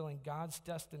of fulfilling God's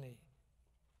destiny,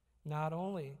 not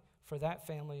only for that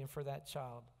family and for that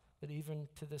child, but even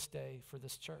to this day for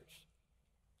this church.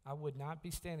 I would not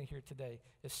be standing here today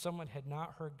if someone had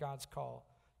not heard God's call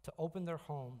to open their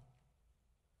home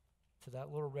to that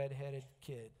little red-headed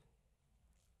kid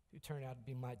who turned out to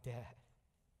be my dad,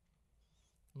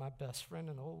 my best friend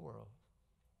in the whole world.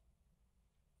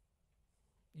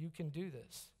 You can do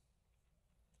this.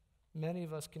 Many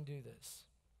of us can do this.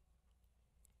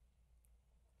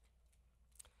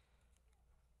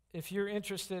 If you're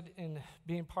interested in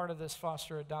being part of this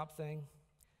foster adopt thing,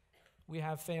 we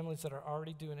have families that are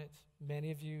already doing it.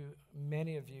 Many of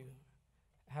you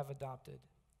have adopted.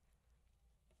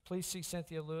 Please see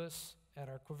Cynthia Lewis at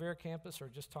our Quivira campus or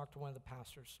just talk to one of the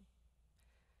pastors.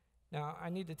 Now, I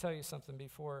need to tell you something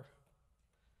before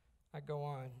I go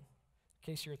on, in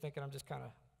case you're thinking I'm just kind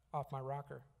of off my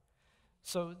rocker.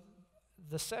 So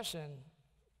the session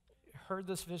heard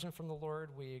this vision from the Lord.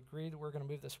 We agreed that we're going to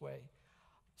move this way.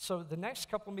 So the next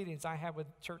couple meetings I have with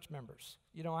church members,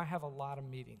 I have a lot of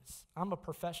meetings. I'm a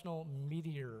professional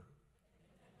meteor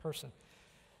person.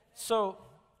 So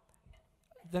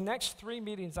the next 3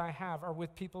 meetings I have are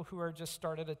with people who are just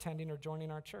started attending or joining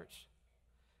our church.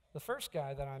 The first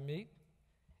guy that I meet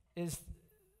is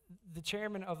the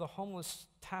chairman of the homeless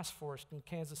task force in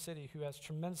Kansas City, who has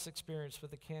tremendous experience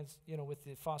with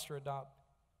the foster adopt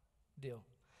deal.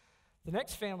 The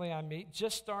next family I meet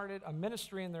just started a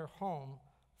ministry in their home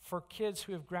for kids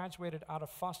who have graduated out of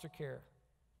foster care.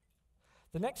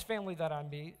 The next family that I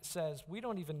meet says, we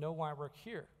don't even know why we're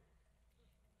here.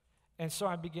 And so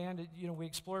I began to, we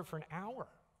explored for an hour.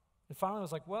 And finally I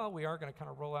was like, well, we are going to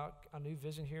kind of roll out a new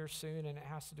vision here soon, and it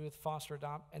has to do with foster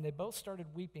adopt. And they both started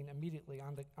weeping immediately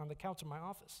on the couch in my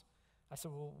office. I said,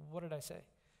 well, what did I say?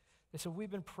 They said, we've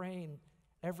been praying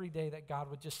every day that God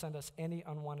would just send us any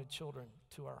unwanted children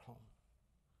to our home.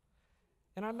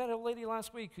 And I met a lady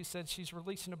last week who said she's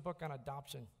releasing a book on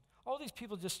adoption. All these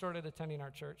people just started attending our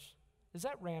church. Is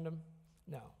that random?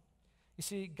 No. You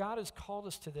see, God has called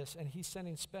us to this, and he's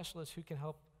sending specialists who can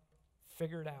help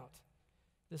figure it out.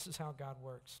 This is how God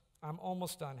works. I'm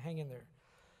almost done. Hang in there.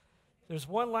 There's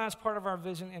one last part of our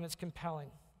vision, and it's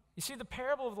compelling. You see, the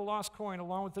parable of the lost coin,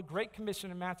 along with the Great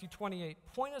Commission in Matthew 28,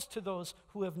 point us to those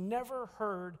who have never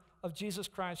heard of Jesus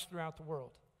Christ throughout the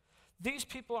world. These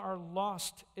people are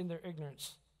lost in their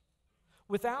ignorance.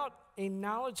 Without a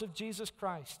knowledge of Jesus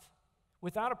Christ,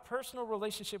 without a personal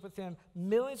relationship with him,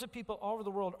 millions of people all over the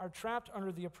world are trapped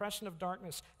under the oppression of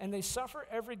darkness, and they suffer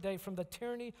every day from the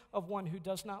tyranny of one who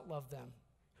does not love them,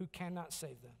 who cannot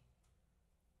save them.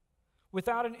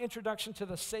 Without an introduction to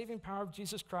the saving power of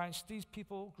Jesus Christ, these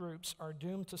people groups are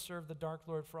doomed to serve the dark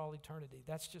Lord for all eternity.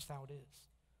 That's just how it is.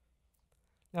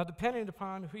 Now, depending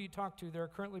upon who you talk to, there are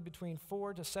currently between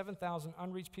 4,000 to 7,000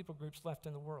 unreached people groups left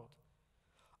in the world.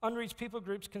 Unreached people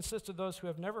groups consist of those who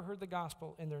have never heard the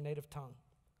gospel in their native tongue.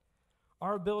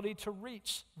 Our ability to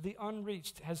reach the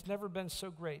unreached has never been so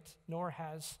great, nor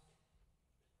has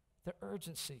the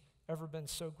urgency ever been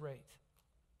so great.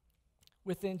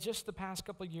 Within just the past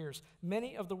couple of years,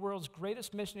 many of the world's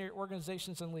greatest missionary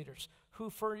organizations and leaders,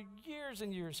 who for years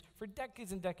and years, for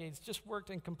decades and decades, just worked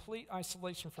in complete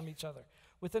isolation from each other.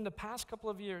 Within the past couple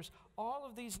of years, all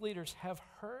of these leaders have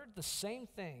heard the same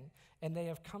thing, and they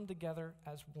have come together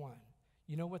as one.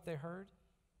 You know what they heard?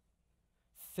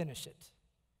 Finish it.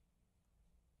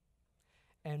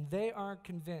 And they are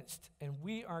convinced, and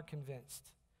we are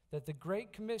convinced, that the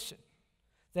Great Commission,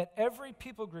 that every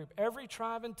people group, every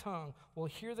tribe and tongue will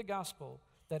hear the gospel,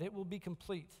 that it will be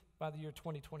complete by the year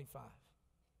 2025.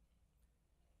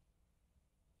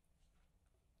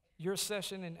 your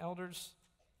session and elders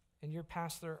and your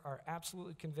pastor are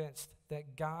absolutely convinced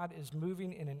that God is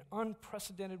moving in an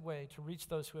unprecedented way to reach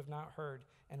those who have not heard,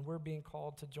 and we're being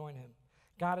called to join him.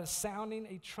 God is sounding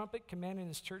a trumpet, commanding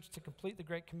his church to complete the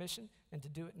Great Commission and to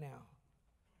do it now.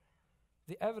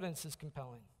 The evidence is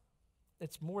compelling.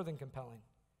 It's more than compelling.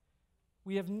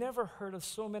 We have never heard of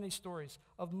so many stories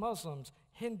of Muslims,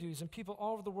 Hindus, and people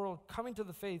all over the world coming to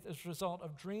the faith as a result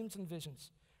of dreams and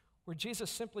visions, where Jesus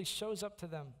simply shows up to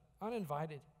them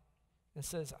uninvited and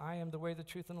says, I am the way, the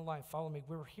truth, and the life. Follow me.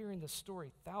 We're hearing this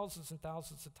story thousands and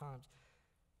thousands of times.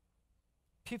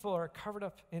 People are covered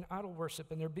up in idol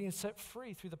worship, and they're being set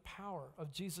free through the power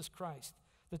of Jesus Christ.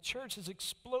 The church is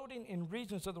exploding in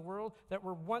regions of the world that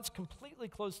were once completely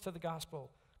closed to the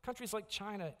gospel. Countries like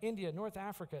China, India, North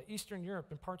Africa, Eastern Europe,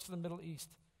 and parts of the Middle East.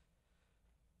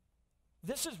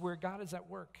 This is where God is at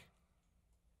work.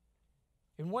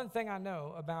 And one thing I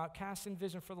know about casting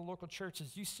vision for the local church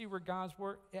is you see where God's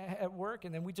at work,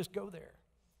 and then we just go there.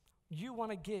 You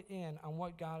want to get in on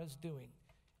what God is doing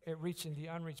at reaching the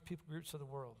unreached people groups of the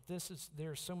world.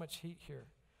 There's so much heat here.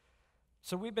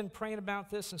 So we've been praying about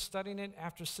this and studying it.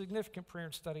 After significant prayer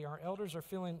and study, our elders are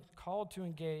feeling called to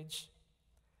engage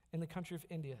in the country of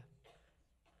India.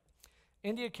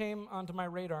 India came onto my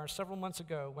radar several months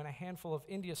ago when a handful of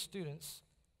India students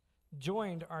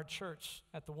joined our church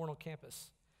at the Warnell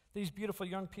campus. These beautiful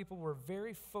young people were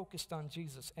very focused on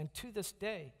Jesus, and to this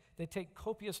day, they take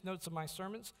copious notes of my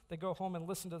sermons. They go home and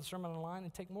listen to the sermon online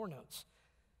and take more notes.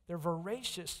 They're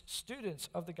voracious students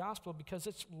of the gospel because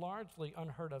it's largely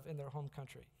unheard of in their home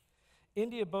country.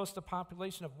 India boasts a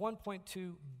population of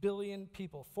 1.2 billion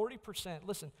people. 40%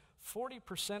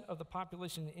 of the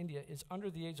population in India is under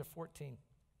the age of 14.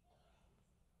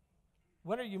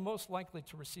 When are you most likely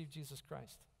to receive Jesus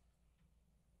Christ?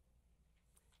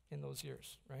 In those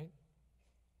years, right?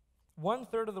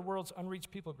 1/3 of the world's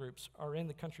unreached people groups are in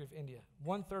the country of India.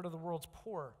 1/3 of the world's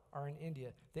poor are in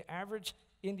India. The average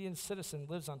Indian citizen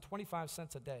lives on 25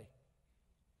 cents a day.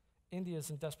 India is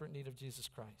in desperate need of Jesus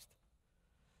Christ.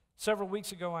 Several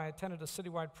weeks ago, I attended a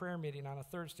citywide prayer meeting on a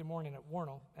Thursday morning at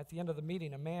Warnell. At the end of the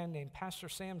meeting, a man named Pastor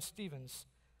Sam Stevens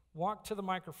walked to the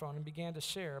microphone and began to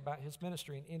share about his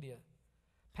ministry in India.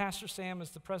 Pastor Sam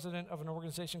is the president of an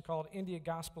organization called India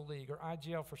Gospel League, or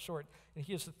IGL for short, and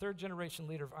he is the third generation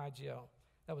leader of IGL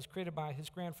that was created by his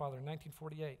grandfather in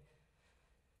 1948.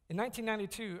 In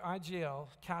 1992, IGL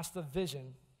cast a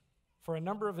vision for a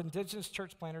number of indigenous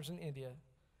church planters in India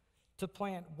to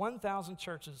plant 1,000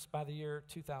 churches by the year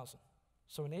 2000.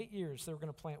 So in 8 years, they were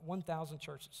going to plant 1,000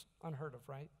 churches. Unheard of,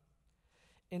 right?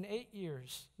 In 8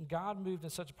 years, God moved in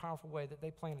such a powerful way that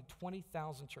they planted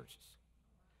 20,000 churches.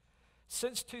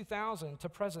 Since 2000 to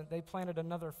present, they planted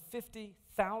another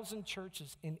 50,000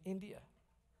 churches in India.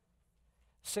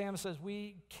 Sam says,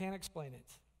 we can't explain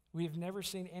it. We've never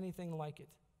seen anything like it.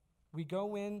 We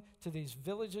go into these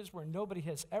villages where nobody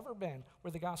has ever been,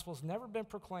 where the gospel has never been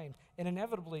proclaimed, and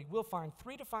inevitably we'll find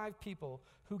 3 to 5 people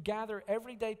who gather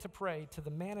every day to pray to the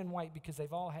man in white because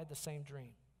they've all had the same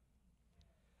dream.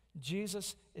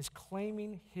 Jesus is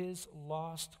claiming his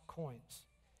lost coins.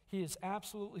 He is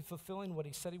absolutely fulfilling what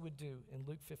he said he would do in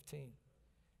Luke 15.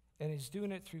 And he's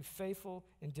doing it through faithful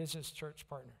indigenous church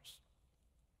partners.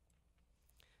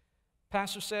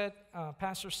 Pastor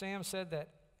Sam said that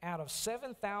out of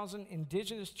 7,000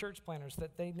 indigenous church planters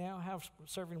that they now have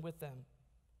serving with them,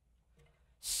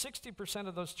 60%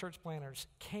 of those church planters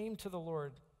came to the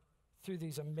Lord through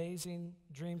these amazing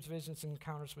dreams, visions, and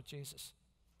encounters with Jesus.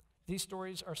 These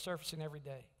stories are surfacing every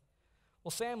day.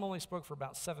 Well, Sam only spoke for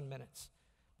about 7 minutes,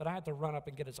 but I had to run up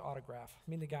and get his autograph. I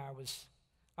mean, the guy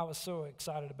I was so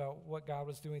excited about what God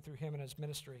was doing through him and his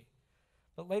ministry.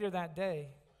 But later that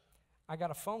day, I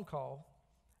got a phone call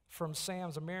from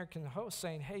Sam's American host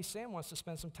saying, hey, Sam wants to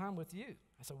spend some time with you.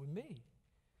 I said, with me?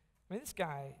 I mean, this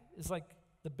guy is like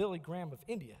the Billy Graham of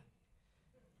India.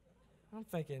 I'm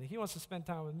thinking, he wants to spend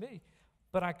time with me.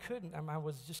 But I couldn't. I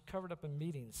was just covered up in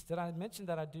meetings. Did I mention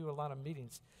that I do a lot of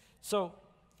meetings? So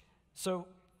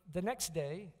the next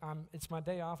day, it's my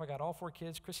day off. I got all 4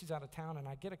 kids. Chrissy's out of town, and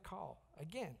I get a call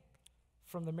again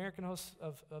from the American host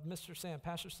of Mr. Sam,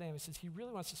 Pastor Sam. He says, he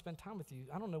really wants to spend time with you.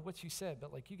 I don't know what you said,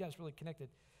 but like you guys really connected.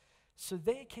 So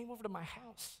they came over to my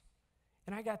house,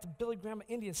 and I got the Billy Graham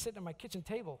Indian sitting at my kitchen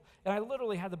table, and I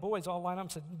literally had the boys all line up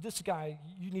and said, this guy,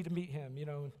 you need to meet him, you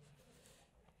know.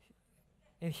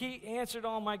 And he answered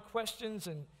all my questions,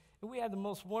 and we had the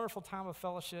most wonderful time of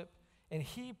fellowship, and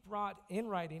he brought in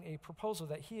writing a proposal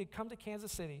that he had come to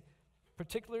Kansas City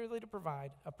particularly to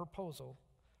provide a proposal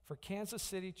for Kansas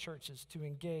City churches to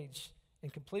engage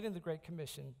in completing the Great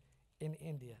Commission in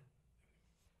India.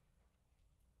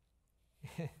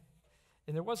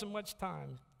 And there wasn't much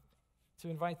time to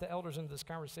invite the elders into this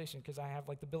conversation because I have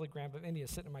like the Billy Graham of India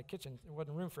sitting in my kitchen. There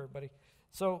wasn't room for everybody.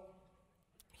 So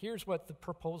here's what the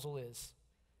proposal is.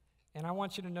 And I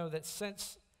want you to know that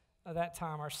since that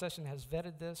time, our session has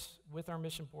vetted this with our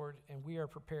mission board, and we are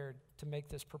prepared to make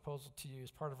this proposal to you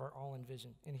as part of our all-in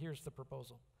vision. And here's the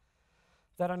proposal.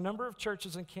 That a number of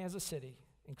churches in Kansas City,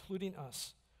 including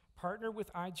us, partner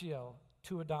with IGL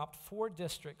to adopt 4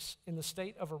 districts in the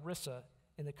state of Orissa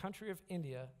in the country of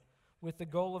India with the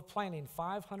goal of planting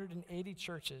 580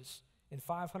 churches in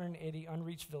 580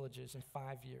 unreached villages in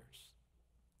 5 years.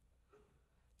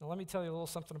 Now let me tell you a little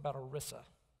something about Orissa.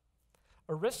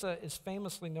 Orissa is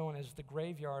famously known as the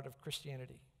graveyard of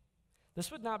Christianity.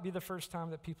 This would not be the first time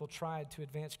that people tried to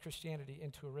advance Christianity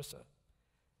into Orissa.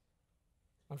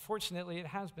 Unfortunately, it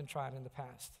has been tried in the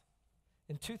past.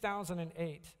 In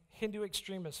 2008, Hindu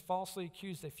extremists falsely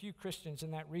accused a few Christians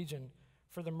in that region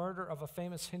for the murder of a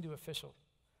famous Hindu official.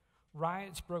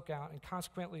 Riots broke out, and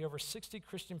consequently, over 60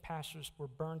 Christian pastors were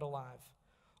burned alive.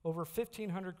 Over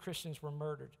 1,500 Christians were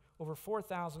murdered. Over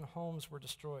 4,000 homes were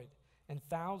destroyed, and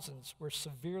thousands were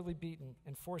severely beaten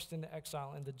and forced into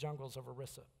exile in the jungles of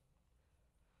Orissa.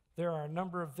 There are a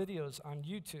number of videos on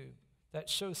YouTube that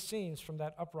show scenes from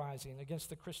that uprising against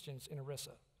the Christians in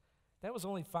Orissa. That was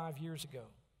only 5 years ago.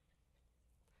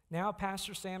 Now,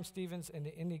 Pastor Sam Stevens and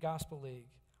the Indy Gospel League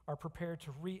are prepared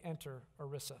to re-enter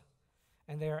Orissa,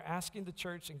 and they are asking the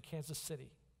church in Kansas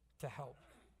City to help.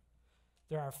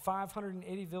 There are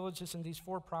 580 villages in these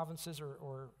 4 provinces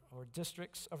or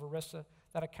districts of Orissa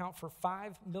that account for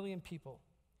 5 million people.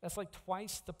 That's like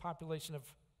twice the population of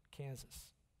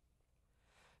Kansas.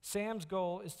 Sam's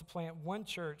goal is to plant 1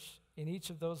 church in each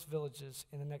of those villages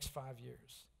in the next 5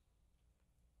 years.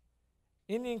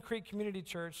 Indian Creek Community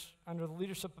Church, under the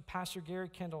leadership of Pastor Gary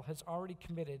Kendall, has already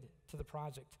committed to the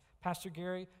project. Pastor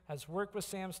Gary has worked with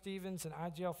Sam Stevens and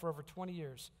IGL for over 20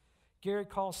 years. Gary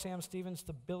calls Sam Stevens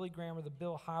the Billy Graham or the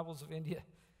Bill Hybels of India.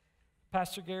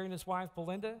 Pastor Gary and his wife,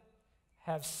 Belinda,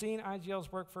 have seen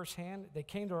IGL's work firsthand. They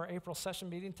came to our April session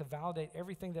meeting to validate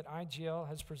everything that IGL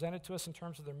has presented to us in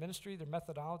terms of their ministry, their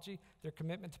methodology, their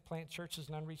commitment to plant churches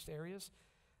in unreached areas.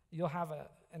 You'll have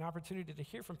an opportunity to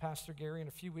hear from Pastor Gary in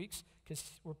a few weeks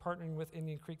because we're partnering with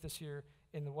Indian Creek this year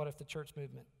in the What If the Church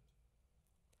movement.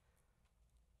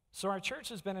 So our church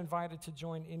has been invited to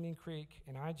join Indian Creek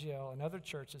and IGL and other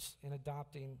churches in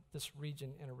adopting this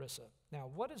region in Orissa. Now,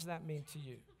 what does that mean to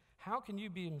you? How can you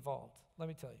be involved? Let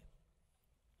me tell you.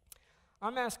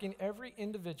 I'm asking every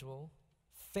individual,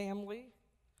 family,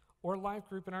 or life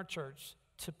group in our church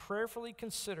to prayerfully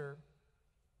consider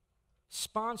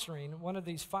sponsoring one of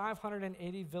these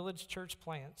 580 village church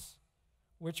plants,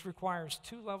 which requires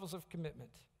 2 levels of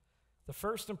commitment. The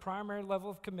first and primary level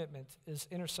of commitment is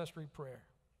intercessory prayer.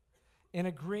 In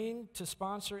agreeing to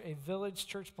sponsor a village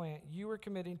church plant, you are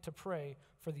committing to pray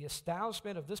for the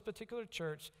establishment of this particular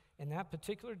church in that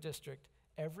particular district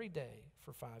every day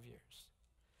for 5 years.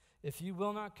 If you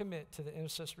will not commit to the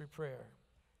intercessory prayer,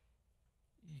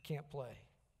 you can't play.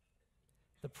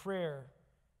 The prayer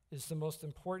is the most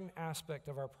important aspect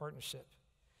of our partnership.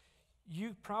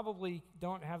 You probably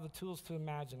don't have the tools to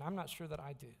imagine. I'm not sure that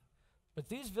I do. But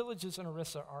these villages in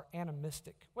Orissa are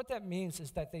animistic. What that means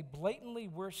is that they blatantly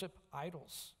worship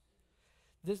idols.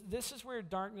 This is where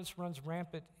darkness runs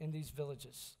rampant in these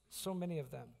villages, so many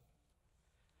of them.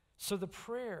 So the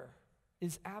prayer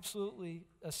is absolutely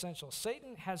essential.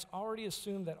 Satan has already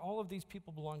assumed that all of these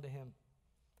people belong to him.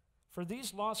 For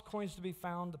these lost coins to be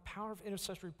found, the power of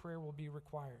intercessory prayer will be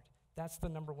required. That's the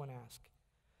number 1 ask.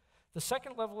 The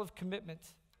second level of commitment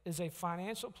is a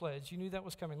financial pledge. You knew that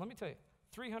was coming. Let me tell you,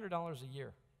 $300 a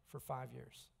year for 5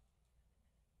 years.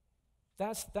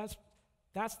 That's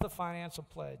the financial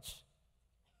pledge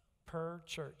per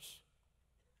church.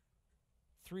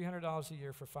 $300 a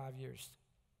year for 5 years.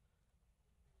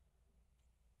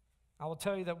 I will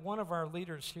tell you that one of our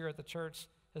leaders here at the church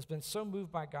has been so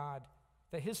moved by God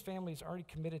that his family is already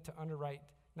committed to underwrite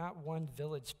not 1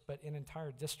 village, but an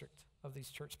entire district of these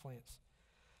church plants.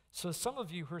 So some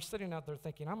of you who are sitting out there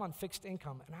thinking, I'm on fixed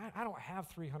income, and I don't have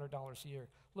 $300 a year.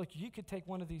 Look, you could take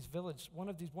one of these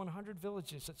 100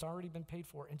 villages that's already been paid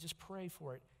for, and just pray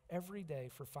for it every day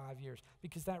for 5 years,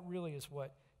 because that really is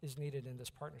what is needed in this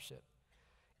partnership.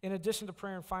 In addition to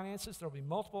prayer and finances, there will be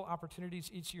multiple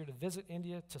opportunities each year to visit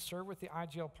India, to serve with the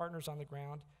IGL partners on the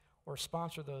ground, or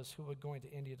sponsor those who would go into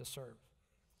India to serve.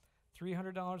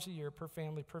 $300 a year per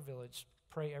family, per village,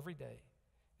 pray every day.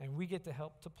 And we get to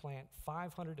help to plant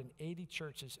 580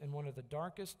 churches in one of the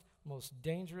darkest, most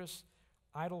dangerous,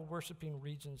 idol-worshiping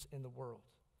regions in the world.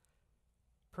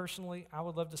 Personally, I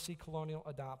would love to see Colonial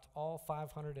adopt all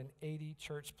 580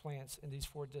 church plants in these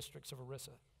 4 districts of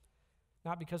Orissa.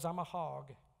 Not because I'm a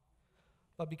hog,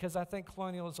 but because I think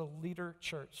Colonial is a leader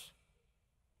church.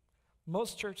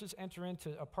 Most churches enter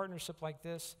into a partnership like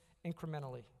this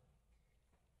incrementally.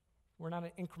 We're not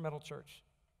an incremental church.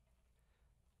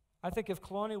 I think if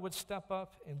Colonial would step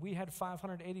up and we had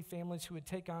 580 families who would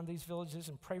take on these villages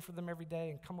and pray for them every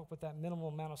day and come up with that minimal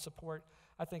amount of support,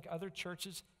 I think other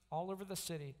churches all over the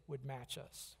city would match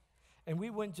us. And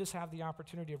we wouldn't just have the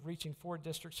opportunity of reaching 4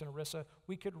 districts in Orissa,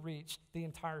 we could reach the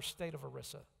entire state of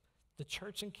Orissa. The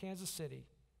church in Kansas City,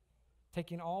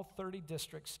 taking all 30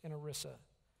 districts in Orissa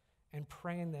and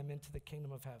praying them into the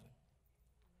kingdom of heaven.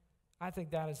 I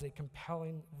think that is a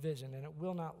compelling vision, and it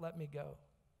will not let me go.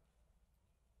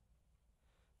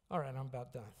 All right, I'm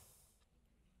about done.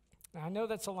 Now, I know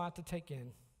that's a lot to take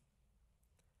in.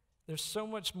 There's so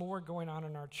much more going on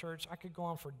in our church. I could go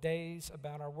on for days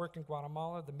about our work in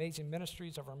Guatemala, the amazing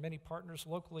ministries of our many partners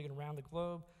locally and around the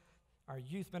globe, our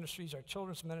youth ministries, our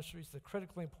children's ministries, the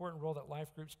critically important role that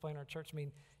life groups play in our church. I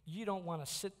mean, you don't want to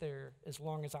sit there as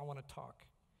long as I want to talk.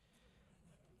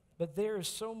 But there is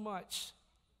so much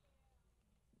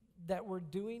that we're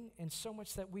doing and so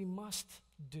much that we must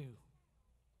do.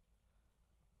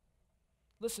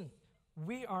 Listen,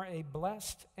 we are a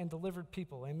blessed and delivered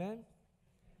people, amen?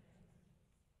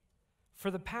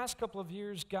 For the past couple of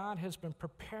years, God has been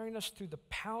preparing us through the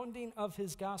pounding of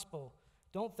his gospel.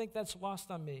 Don't think that's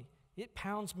lost on me. It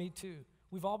pounds me too.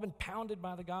 We've all been pounded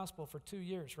by the gospel for 2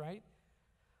 years, right?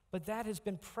 But that has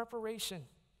been preparation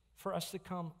for us to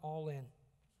come all in.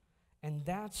 And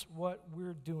that's what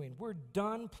we're doing. We're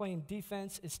done playing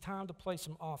defense. It's time to play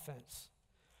some offense.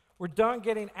 We're done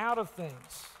getting out of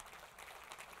things.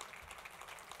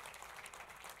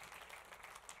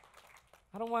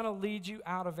 I don't want to lead you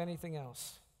out of anything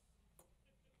else.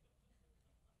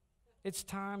 It's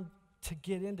time to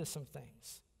get into some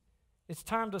things. It's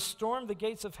time to storm the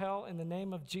gates of hell in the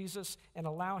name of Jesus and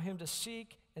allow him to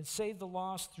seek and save the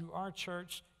lost through our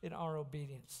church in our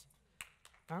obedience.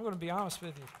 Now, I'm going to be honest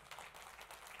with you.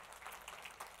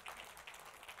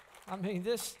 I mean,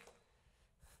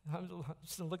 I'm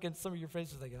just looking at some of your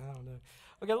faces thinking, I don't know.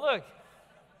 Okay, look.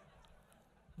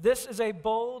 This is a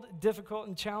bold, difficult,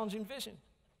 and challenging vision.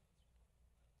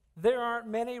 There aren't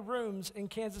many rooms in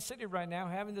Kansas City right now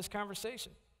having this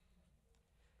conversation.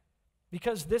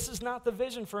 Because this is not the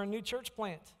vision for a new church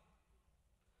plant.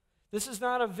 This is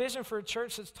not a vision for a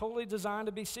church that's totally designed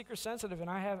to be seeker sensitive. And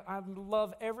I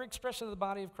love every expression of the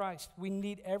body of Christ. We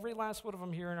need every last one of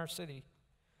them here in our city.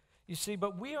 You see,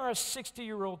 but we are a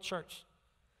 60-year-old church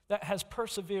that has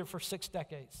persevered for 6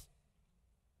 decades.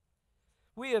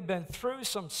 We have been through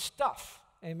some stuff,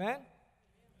 amen?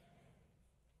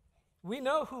 We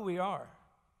know who we are.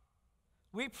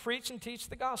 We preach and teach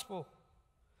the gospel.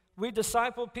 We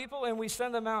disciple people and we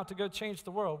send them out to go change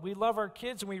the world. We love our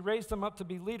kids and we raise them up to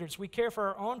be leaders. We care for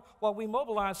our own while we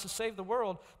mobilize to save the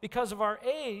world. Because of our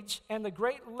age and the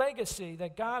great legacy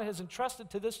that God has entrusted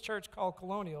to this church called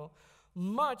Colonial,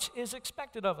 much is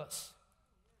expected of us.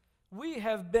 We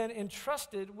have been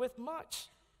entrusted with much.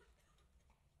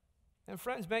 And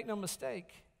friends, make no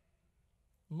mistake,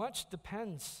 much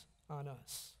depends on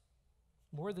us,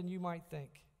 more than you might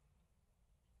think.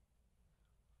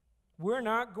 We're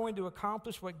not going to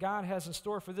accomplish what God has in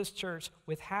store for this church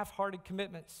with half-hearted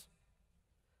commitments.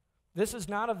 This is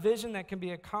not a vision that can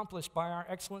be accomplished by our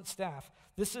excellent staff.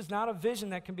 This is not a vision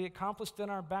that can be accomplished in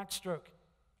our backstroke,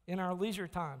 in our leisure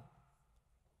time.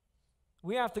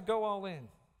 We have to go all in.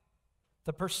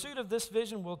 The pursuit of this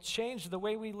vision will change the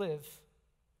way we live.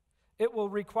 It will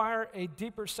require a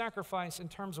deeper sacrifice in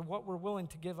terms of what we're willing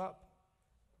to give up.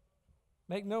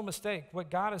 Make no mistake,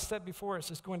 what God has set before us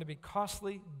is going to be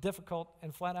costly, difficult,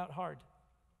 and flat out hard.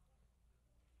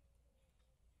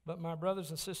 But my brothers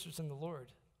and sisters in the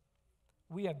Lord,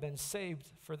 we have been saved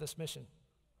for this mission.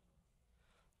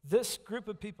 This group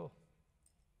of people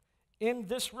in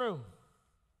this room,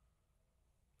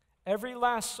 every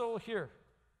last soul here,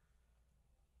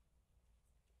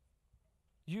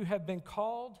 you have been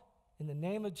called in the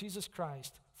name of Jesus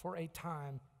Christ for a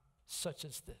time such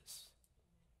as this.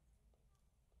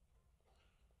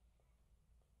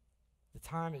 The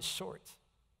time is short.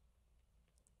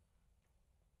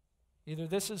 Either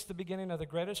this is the beginning of the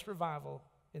greatest revival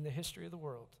in the history of the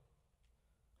world,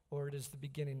 or it is the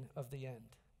beginning of the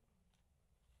end.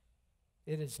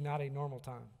 It is not a normal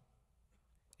time.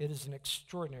 It is an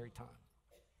extraordinary time.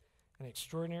 And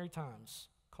extraordinary times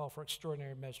call for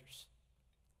extraordinary measures.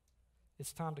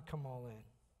 It's time to come all in.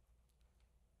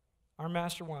 Our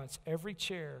Master wants every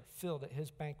chair filled at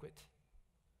his banquet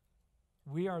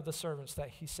We are the servants that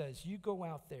he says, you go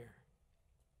out there.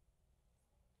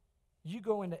 You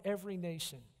go into every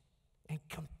nation and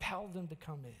compel them to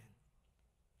come in.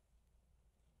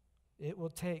 It will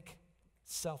take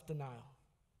self-denial.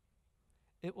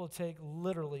 It will take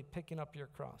literally picking up your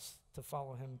cross to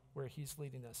follow him where he's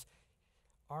leading us.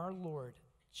 Our Lord,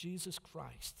 Jesus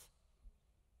Christ,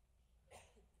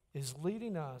 is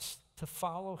leading us to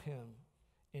follow him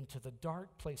into the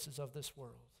dark places of this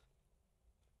world.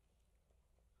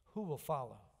 Who will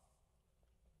follow?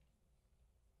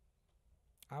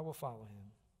 I will follow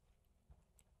him.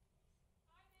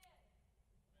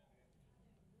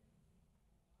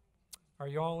 Are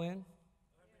you all in?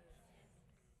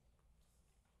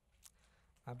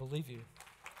 I believe you.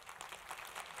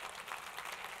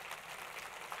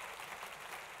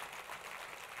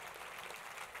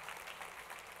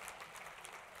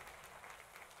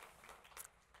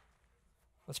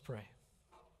 Let's pray.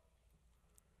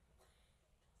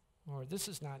 Lord, this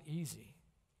is not easy.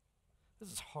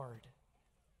 This is hard.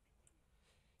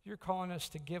 You're calling us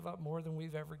to give up more than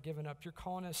we've ever given up. You're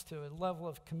calling us to a level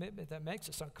of commitment that makes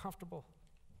us uncomfortable.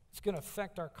 It's going to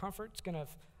affect our comfort. It's going to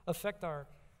affect our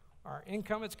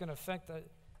income. It's going to affect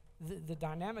the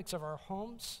dynamics of our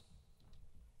homes.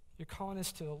 You're calling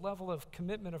us to a level of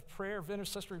commitment of prayer, of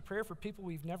intercessory prayer for people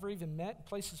we've never even met,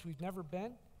 places we've never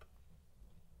been.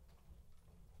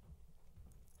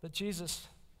 But Jesus,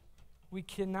 we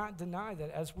cannot deny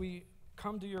that as we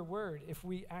come to your word, if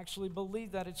we actually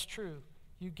believe that it's true,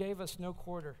 you gave us no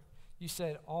quarter. You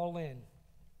said all in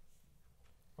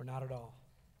or not at all.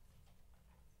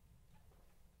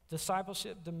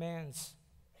 Discipleship demands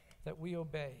that we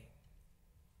obey,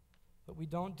 but we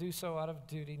don't do so out of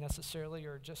duty necessarily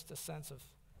or just a sense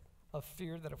of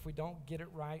fear that if we don't get it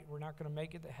right, we're not going to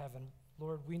make it to heaven.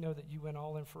 Lord, we know that you went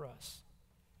all in for us.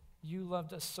 You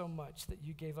loved us so much that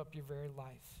you gave up your very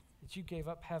life, that you gave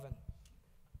up heaven,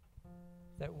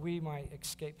 that we might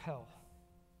escape hell.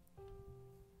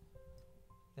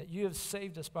 That you have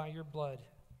saved us by your blood.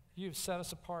 You have set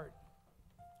us apart.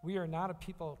 We are not a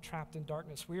people trapped in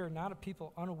darkness. We are not a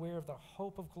people unaware of the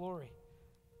hope of glory,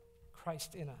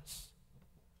 Christ in us.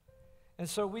 And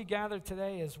so we gather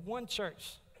today as one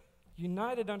church,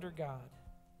 united under God,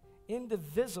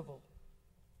 indivisible,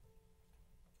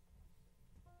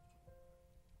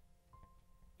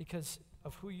 because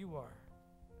of who you are.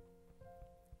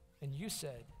 And you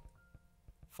said,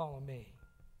 follow me.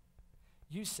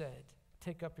 You said,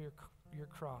 take up your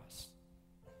cross.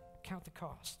 Count the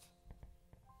cost.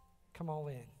 Come all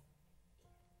in.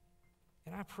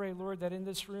 And I pray, Lord, that in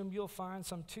this room you'll find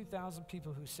some 2,000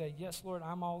 people who say, yes, Lord,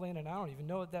 I'm all in, and I don't even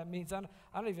know what that means. I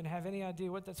don't even have any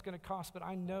idea what that's going to cost, but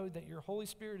I know that your Holy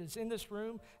Spirit is in this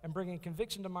room and bringing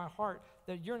conviction to my heart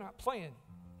that you're not playing.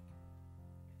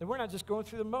 That we're not just going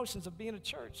through the motions of being a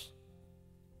church.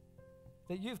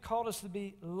 That you've called us to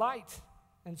be light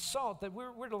and salt, that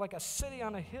we're like a city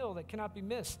on a hill that cannot be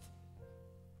missed.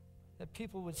 That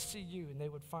people would see you and they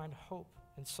would find hope,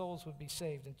 and souls would be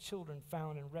saved, and children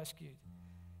found and rescued.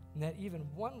 And that even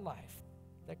one life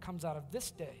that comes out of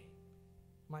this day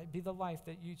might be the life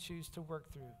that you choose to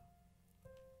work through.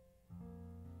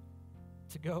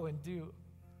 To go and do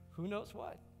who knows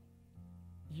what.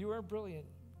 You are brilliant.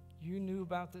 You knew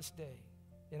about this day.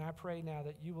 And I pray now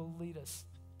that you will lead us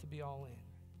to be all in.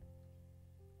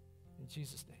 In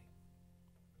Jesus' name.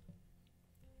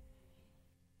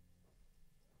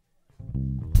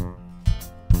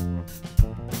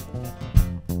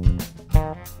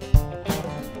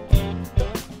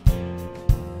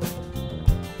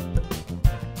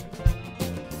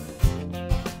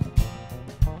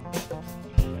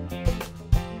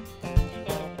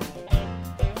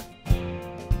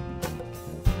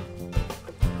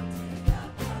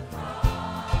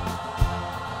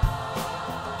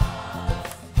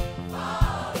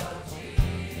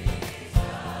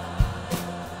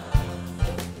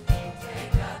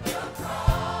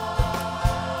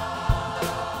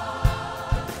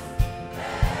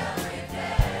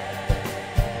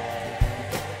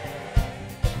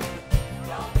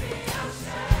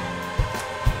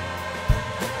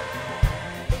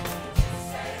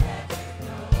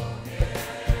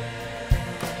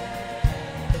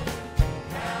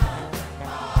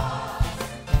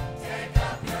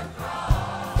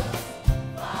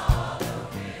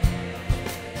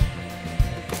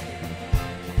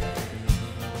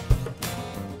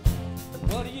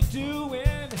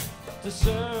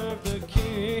 Serve the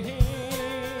King.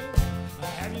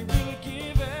 Have you really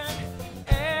given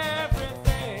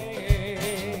everything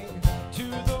to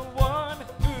the one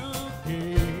who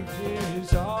gave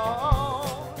his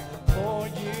all for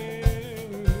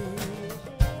you?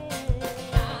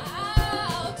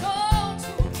 Now don't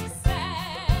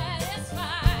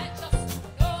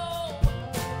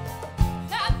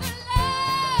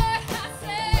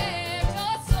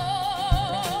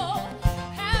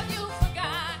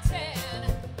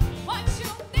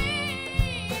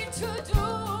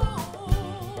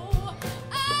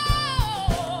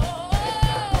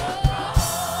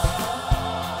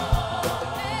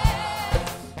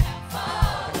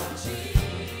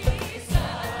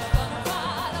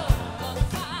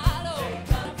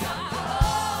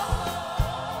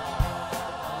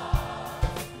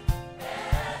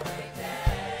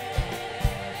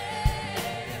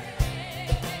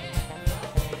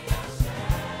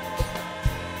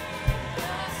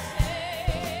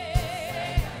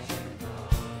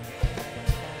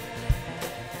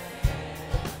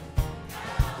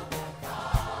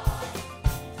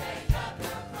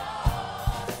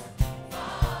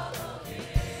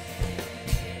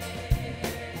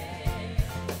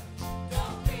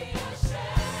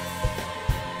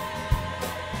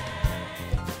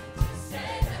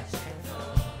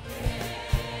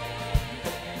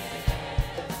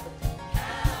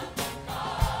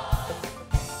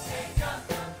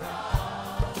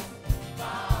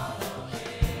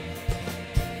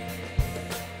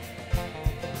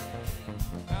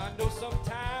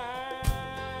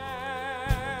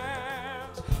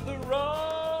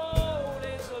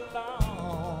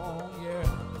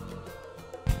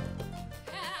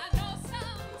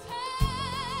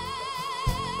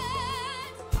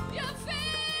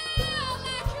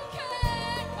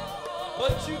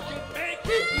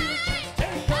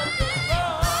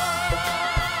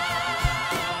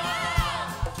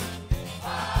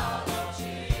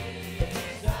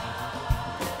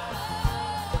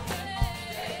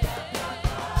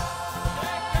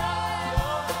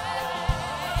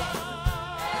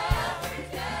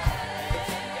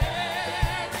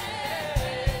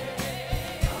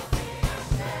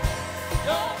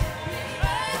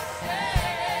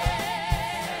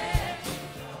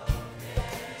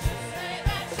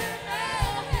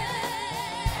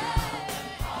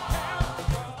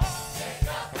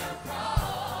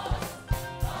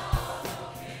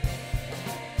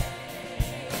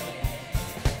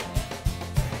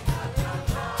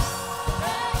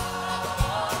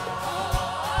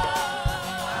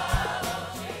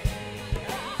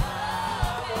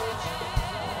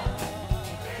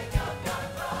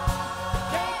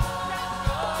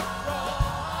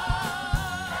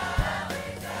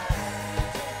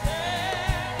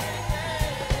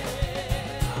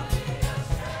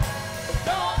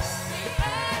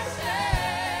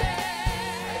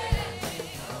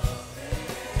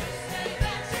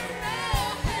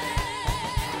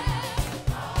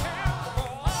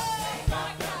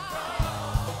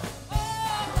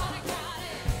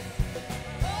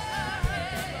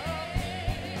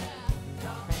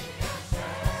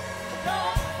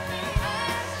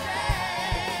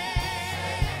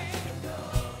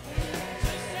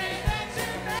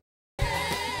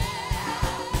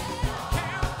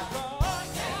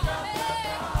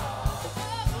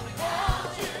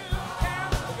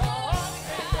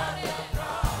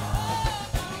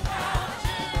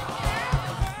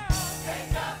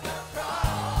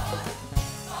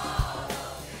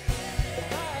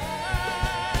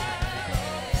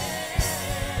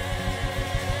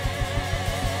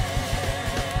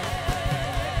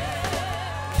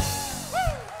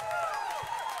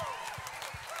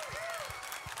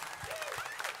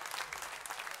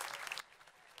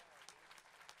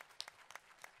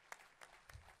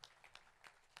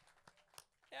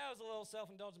little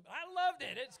self-indulgent, but I loved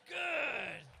it. It's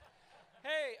good.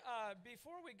 Hey,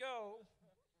 before we go,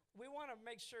 we want to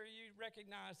make sure you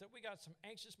recognize that we got some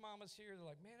anxious mamas here. They're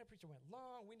like, man, that preacher went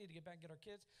long. We need to get back and get our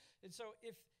kids. And so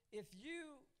if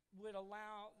you would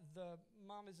allow the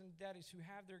mamas and daddies who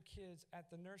have their kids at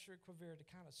the nursery at Quivira to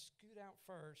kind of scoot out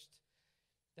first,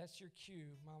 that's your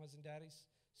cue, mamas and daddies.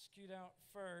 Scoot out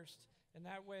first, and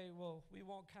that way we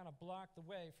won't kind of block the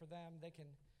way for them. They can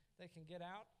get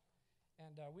out.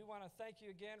 And we want to thank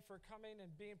you again for coming and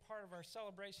being part of our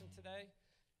celebration today.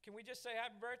 Can we just say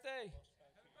happy birthday?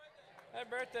 Happy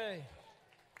birthday.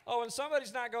 Oh, and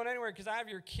somebody's not going anywhere because I have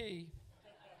your key.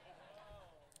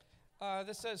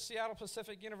 This says Seattle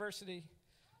Pacific University.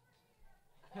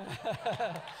 All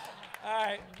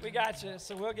right, we got you.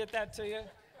 So we'll get that to you.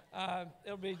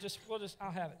 It'll be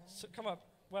I'll have it. So come up.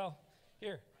 Well,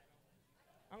 here.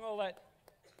 I'm going to let,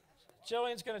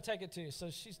 Jillian's going to take it to you. So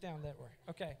she's down that way.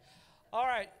 Okay. All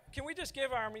right. Can we just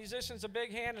give our musicians a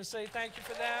big hand and say thank you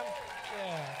for them?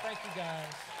 Yeah, thank you guys.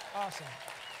 Awesome.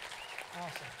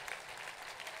 Awesome.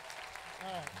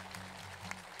 All right.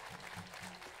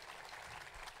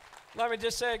 Let me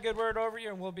just say a good word over you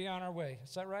and we'll be on our way.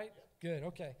 Is that right? Good.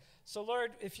 Okay. So,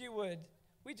 Lord, if you would,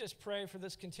 we just pray for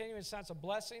this continuing sense of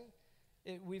blessing.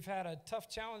 We've had a tough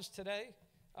challenge today,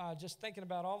 just thinking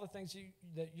about all the things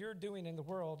that you're doing in the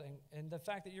world and the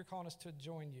fact that you're calling us to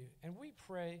join you. And we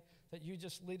pray that you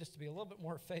just lead us to be a little bit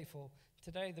more faithful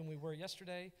today than we were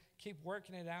yesterday. Keep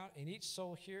working it out in each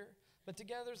soul here. But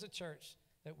together as a church,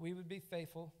 that we would be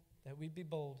faithful, that we'd be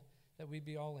bold, that we'd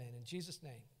be all in. In Jesus'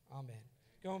 name, amen.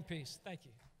 Go in peace. Thank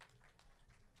you.